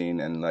my cuisine,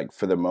 and like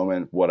for the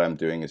moment, what I'm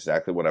doing is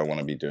exactly what I want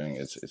to be doing.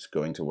 It's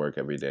going to work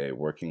every day,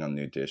 working on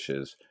new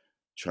dishes,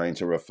 trying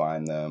to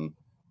refine them,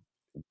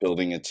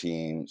 building a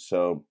team.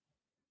 So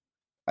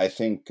I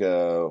think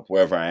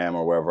wherever I am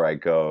or wherever I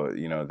go,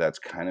 that's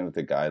kind of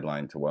the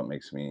guideline to what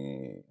makes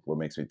me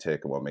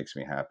tick and what makes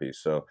me happy.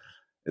 So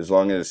as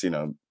long as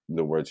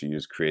the words you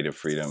use, creative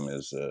freedom,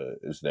 is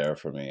there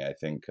for me, I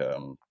think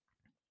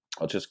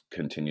I'll just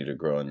continue to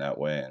grow in that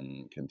way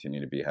and continue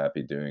to be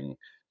happy doing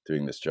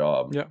this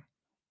job. Yeah.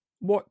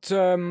 What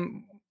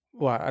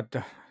well,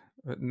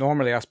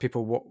 normally ask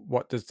people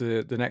what does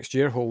the next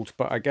year hold,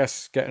 but I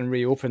guess getting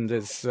reopened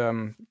is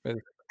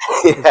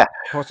Yeah.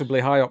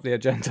 possibly high up the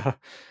agenda.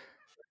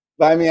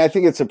 But I mean, I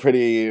think it's a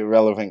pretty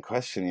relevant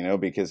question,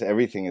 because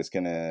everything is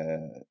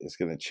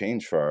gonna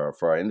change for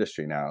our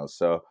industry now.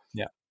 So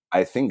Yeah.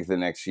 I think the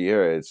next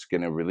year it's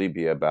gonna really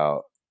be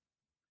about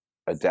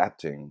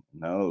adapting.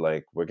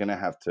 Like we're gonna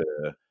have to,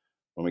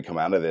 when we come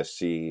out of this,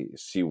 see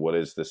what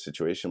is the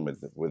situation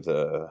with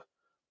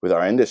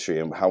our industry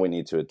and how we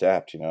need to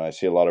adapt. I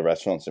see a lot of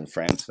restaurants in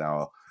France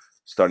now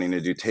starting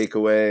to do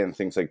takeaway and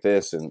things like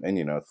this, and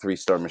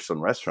 3-star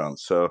Michelin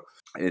restaurants. So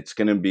it's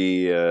gonna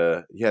be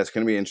it's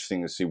gonna be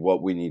interesting to see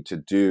what we need to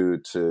do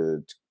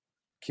to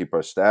keep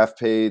our staff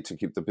paid, to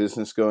keep the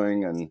business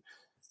going,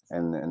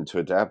 and to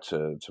adapt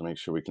to make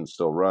sure we can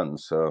still run.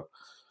 So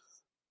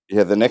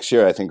yeah, the next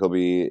year I think will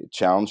be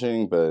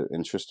challenging but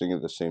interesting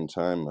at the same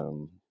time.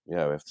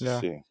 Yeah, we have to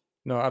Yeah. see.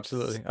 No,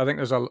 absolutely. I think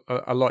there's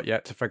a lot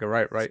yet to figure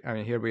out, right? I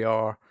mean, here we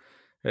are.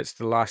 It's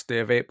the last day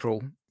of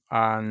April,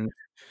 and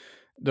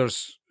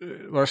there's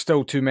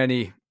still too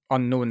many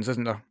unknowns,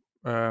 isn't there?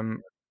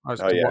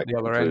 As Oh to yeah, what the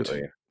other end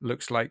completely.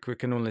 looks like. We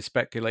can only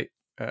speculate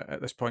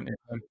at this point in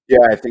time.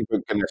 Yeah, I think we're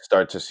going to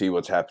start to see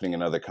what's happening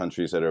in other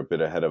countries that are a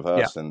bit ahead of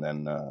Yeah, us, and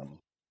then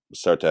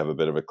start to have a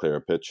bit of a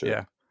clearer picture.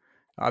 yeah,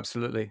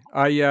 absolutely.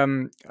 I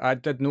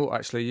did note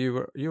actually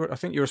I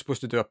think you were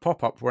supposed to do a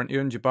pop up, weren't you,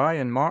 in Dubai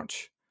in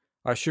March?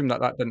 I assume that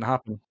didn't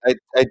happen.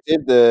 I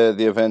did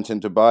the event in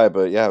Dubai,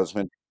 but yeah, I was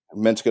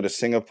meant to go to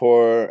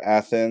Singapore,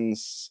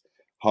 Athens,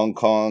 Hong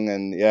Kong,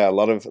 and yeah, a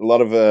lot of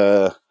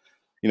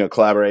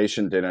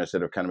collaboration dinners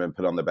that have kind of been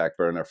put on the back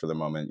burner for the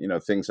moment.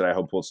 Things that I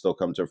hope will still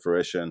come to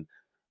fruition.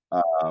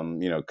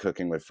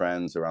 Cooking with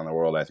friends around the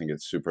world, I think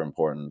it's super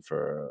important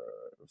for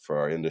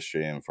our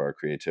industry and for our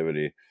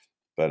creativity.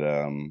 But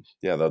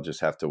yeah, they'll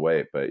just have to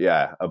wait. But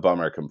yeah, a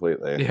bummer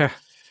completely. Yeah.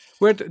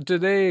 Where do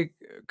they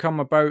come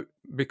about?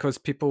 Because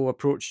people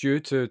approached you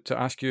to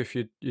ask you if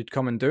you'd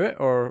come and do it,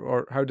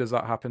 or how does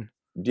that happen?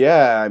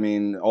 Yeah, I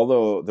mean,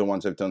 although the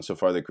ones I've done so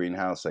far, the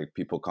greenhouse, like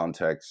people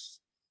contact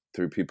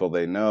through people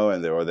they know,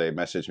 or they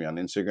message me on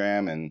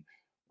Instagram, and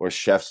or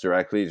chefs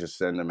directly just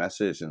send a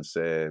message and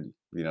say,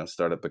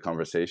 start up the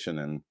conversation.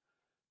 And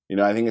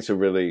I think it's a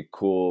really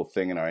cool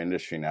thing in our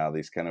industry now,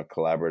 these kind of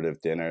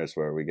collaborative dinners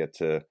where we get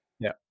to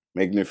Yeah,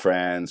 make new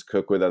friends,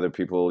 cook with other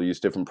people, use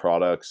different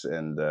products,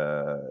 and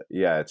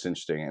yeah, it's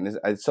interesting, and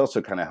it's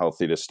also kind of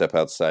healthy to step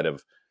outside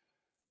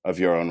of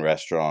your own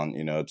restaurant,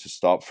 to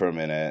stop for a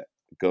minute,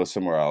 go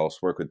somewhere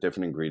else, work with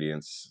different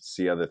ingredients,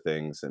 see other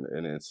things,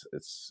 and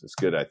it's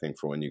good, I think,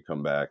 for when you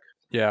come back.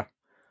 yeah.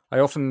 I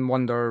often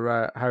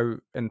wonder how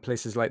in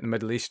places like the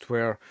Middle East,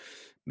 where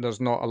there's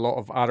not a lot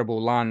of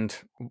arable land,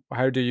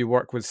 how do you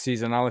work with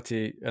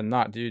seasonality in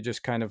that? Do you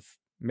just kind of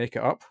make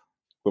it up.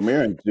 When we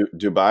were in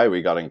Dubai,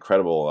 we got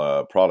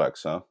incredible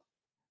products, huh?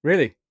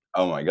 Really?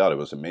 Oh my God, it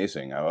was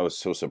amazing. I was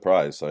so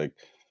surprised. Like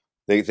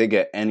they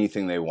get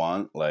anything they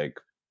want, like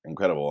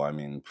incredible. I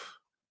mean,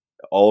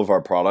 all of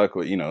our product,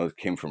 it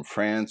came from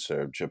France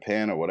or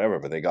Japan or whatever,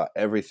 but they got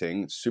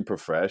everything super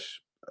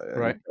fresh.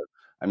 Right.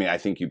 I mean, I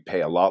think you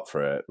pay a lot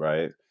for it,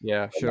 right?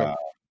 Yeah, sure.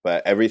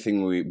 But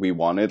everything we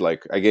wanted,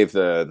 like I gave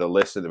the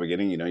list at the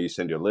beginning, you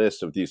send your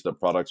list of these are the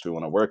products we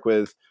want to work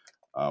with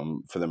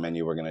for the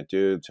menu we're going to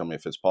do. Tell me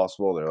if it's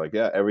possible. They're like,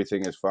 yeah,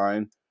 everything is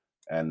fine.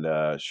 And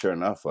sure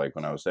enough, like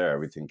when I was there,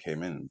 everything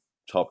came in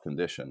top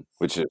condition,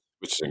 which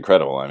is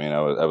incredible. I mean,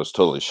 I was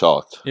totally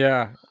shocked.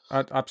 Yeah,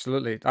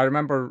 absolutely. I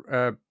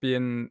remember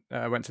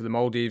went to the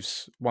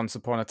Maldives once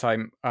upon a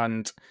time,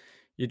 and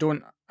you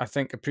don't, I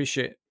think,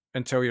 appreciate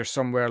until you're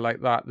somewhere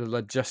like that the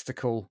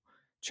logistical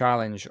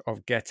challenge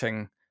of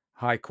getting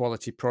high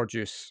quality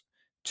produce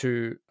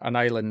to an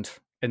island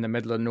in the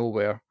middle of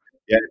nowhere.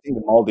 Yeah, I think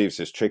the Maldives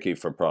is tricky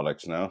for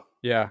products now.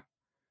 Yeah.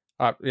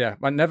 Yeah,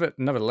 but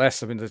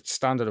nevertheless, I mean, the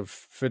standard of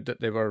food that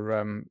they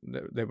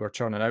were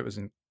churning out was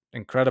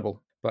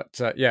incredible. But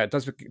yeah, it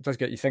does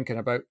get you thinking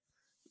about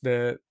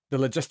the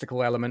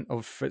logistical element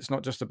of it's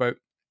not just about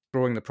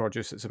growing the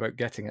produce; it's about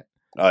getting it.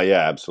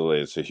 Yeah,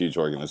 absolutely. It's a huge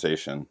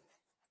organization.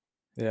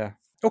 Yeah.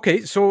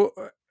 Okay, so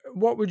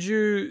what would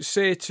you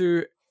say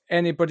to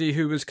anybody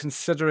who was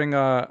considering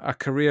a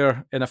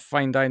career in a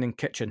fine dining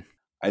kitchen?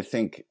 I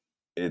think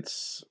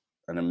it's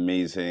an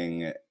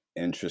amazing,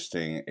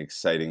 interesting,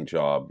 exciting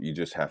job. You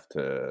just have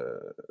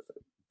to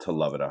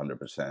love it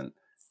 100%.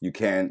 You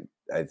can't,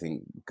 I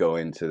think, go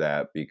into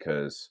that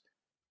because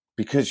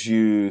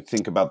you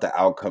think about the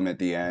outcome at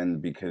the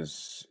end,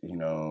 because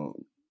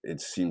it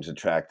seems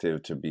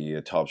attractive to be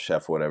a top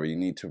chef, whatever. You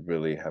need to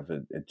really have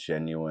a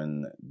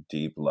genuine,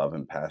 deep love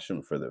and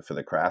passion for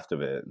the craft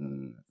of it,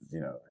 and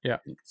yeah,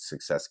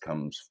 success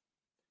comes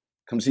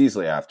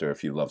easily after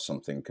if you love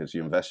something because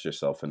you invest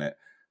yourself in it.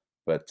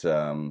 But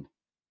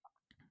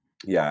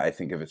yeah, I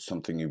think if it's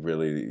something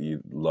you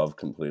love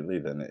completely,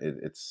 then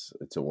it's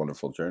a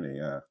wonderful journey.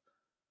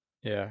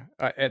 Yeah.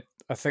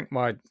 I think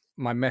my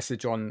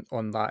message on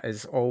that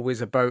is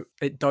always about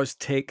it does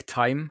take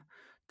time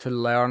to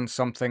learn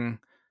something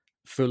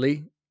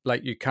fully.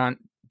 Like you can't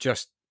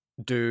just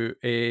do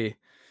a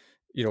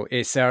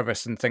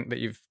service and think that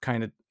you've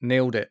kind of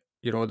nailed it.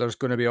 There's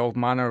going to be all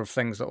manner of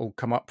things that will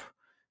come up.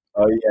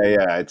 Oh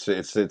yeah. It's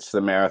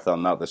the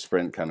marathon, not the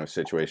sprint kind of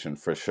situation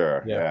for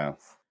sure. Yeah.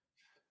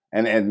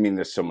 And I mean,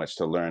 there's so much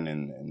to learn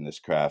in this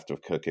craft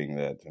of cooking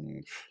that, I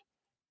mean,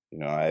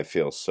 I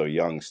feel so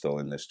young still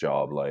in this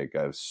job. Like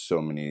I have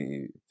so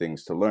many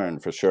things to learn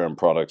for sure, and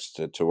products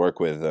to work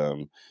with.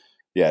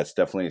 Yeah, it's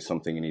definitely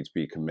something you need to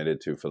be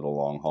committed to for the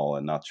long haul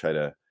and not try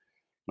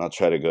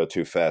to go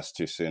too fast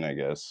too soon, I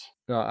guess.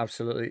 No,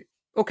 absolutely.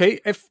 Okay,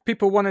 if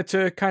people wanted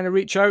to kind of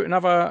reach out and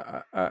have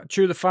a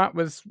chew the fat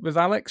with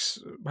Alex,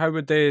 how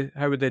would they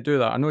do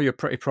that? I know you're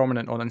pretty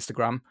prominent on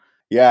Instagram.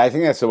 Yeah, I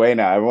think that's the way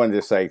now. Everyone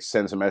just like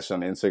sends a message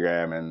on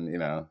Instagram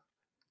and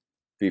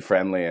be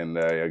friendly, and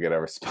you'll get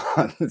a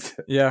response.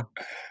 Yeah,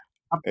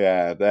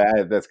 yeah,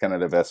 that's kind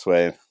of the best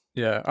way.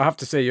 Yeah, I have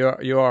to say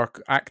you are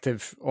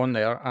active on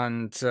there,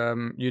 and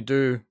you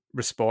do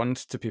respond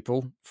to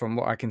people from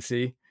what I can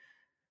see.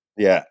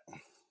 Yeah.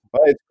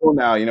 Well, it's cool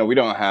now. We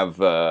don't have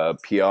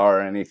PR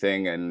or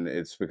anything, and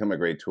it's become a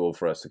great tool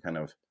for us to kind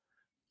of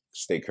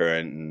stay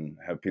current and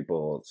have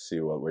people see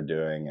what we're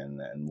doing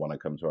and want to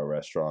come to our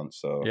restaurant.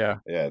 So yeah,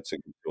 it's a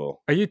good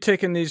tool. Are you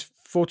taking these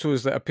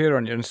photos that appear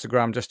on your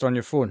Instagram just on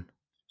your phone?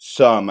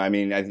 Some, I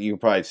mean, you can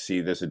probably see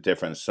there's a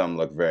difference. Some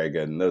look very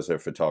good, and those are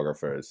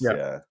photographers.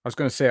 Yeah. I was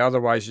going to say,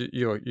 otherwise,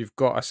 you've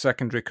got a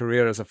secondary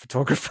career as a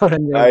photographer.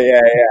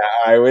 Yeah.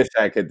 I wish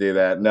I could do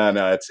that.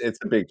 No, it's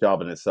a big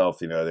job in itself.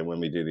 That when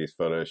we do these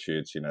photo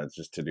shoots,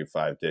 just to do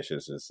 5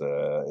 dishes is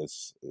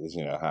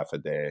half a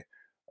day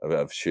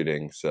of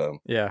shooting. So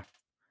yeah,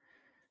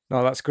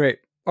 no, that's great.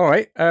 All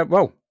right,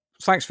 well,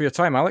 thanks for your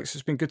time, Alex.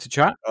 It's been good to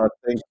chat.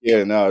 Thank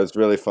you. No, it was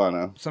really fun.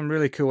 Huh? Some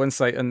really cool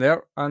insight in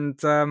there. And,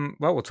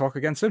 well, we'll talk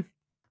again soon.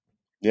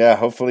 Yeah,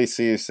 hopefully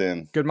see you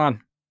soon. Good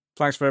man.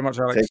 Thanks very much,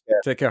 Alex.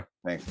 Take care.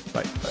 Thanks.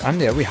 Bye. And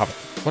there we have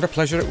it. What a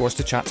pleasure it was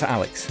to chat to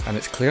Alex, and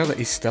it's clear that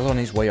he's still on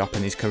his way up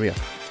in his career.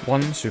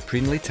 One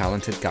supremely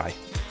talented guy.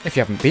 If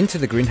you haven't been to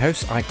the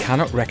Greenhouse, I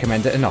cannot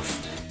recommend it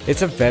enough.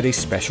 It's a very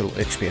special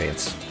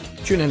experience.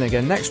 Tune in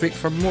again next week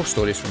for more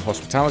stories from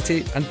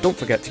hospitality, and don't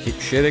forget to keep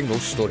sharing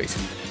those stories.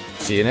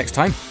 See you next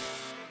time.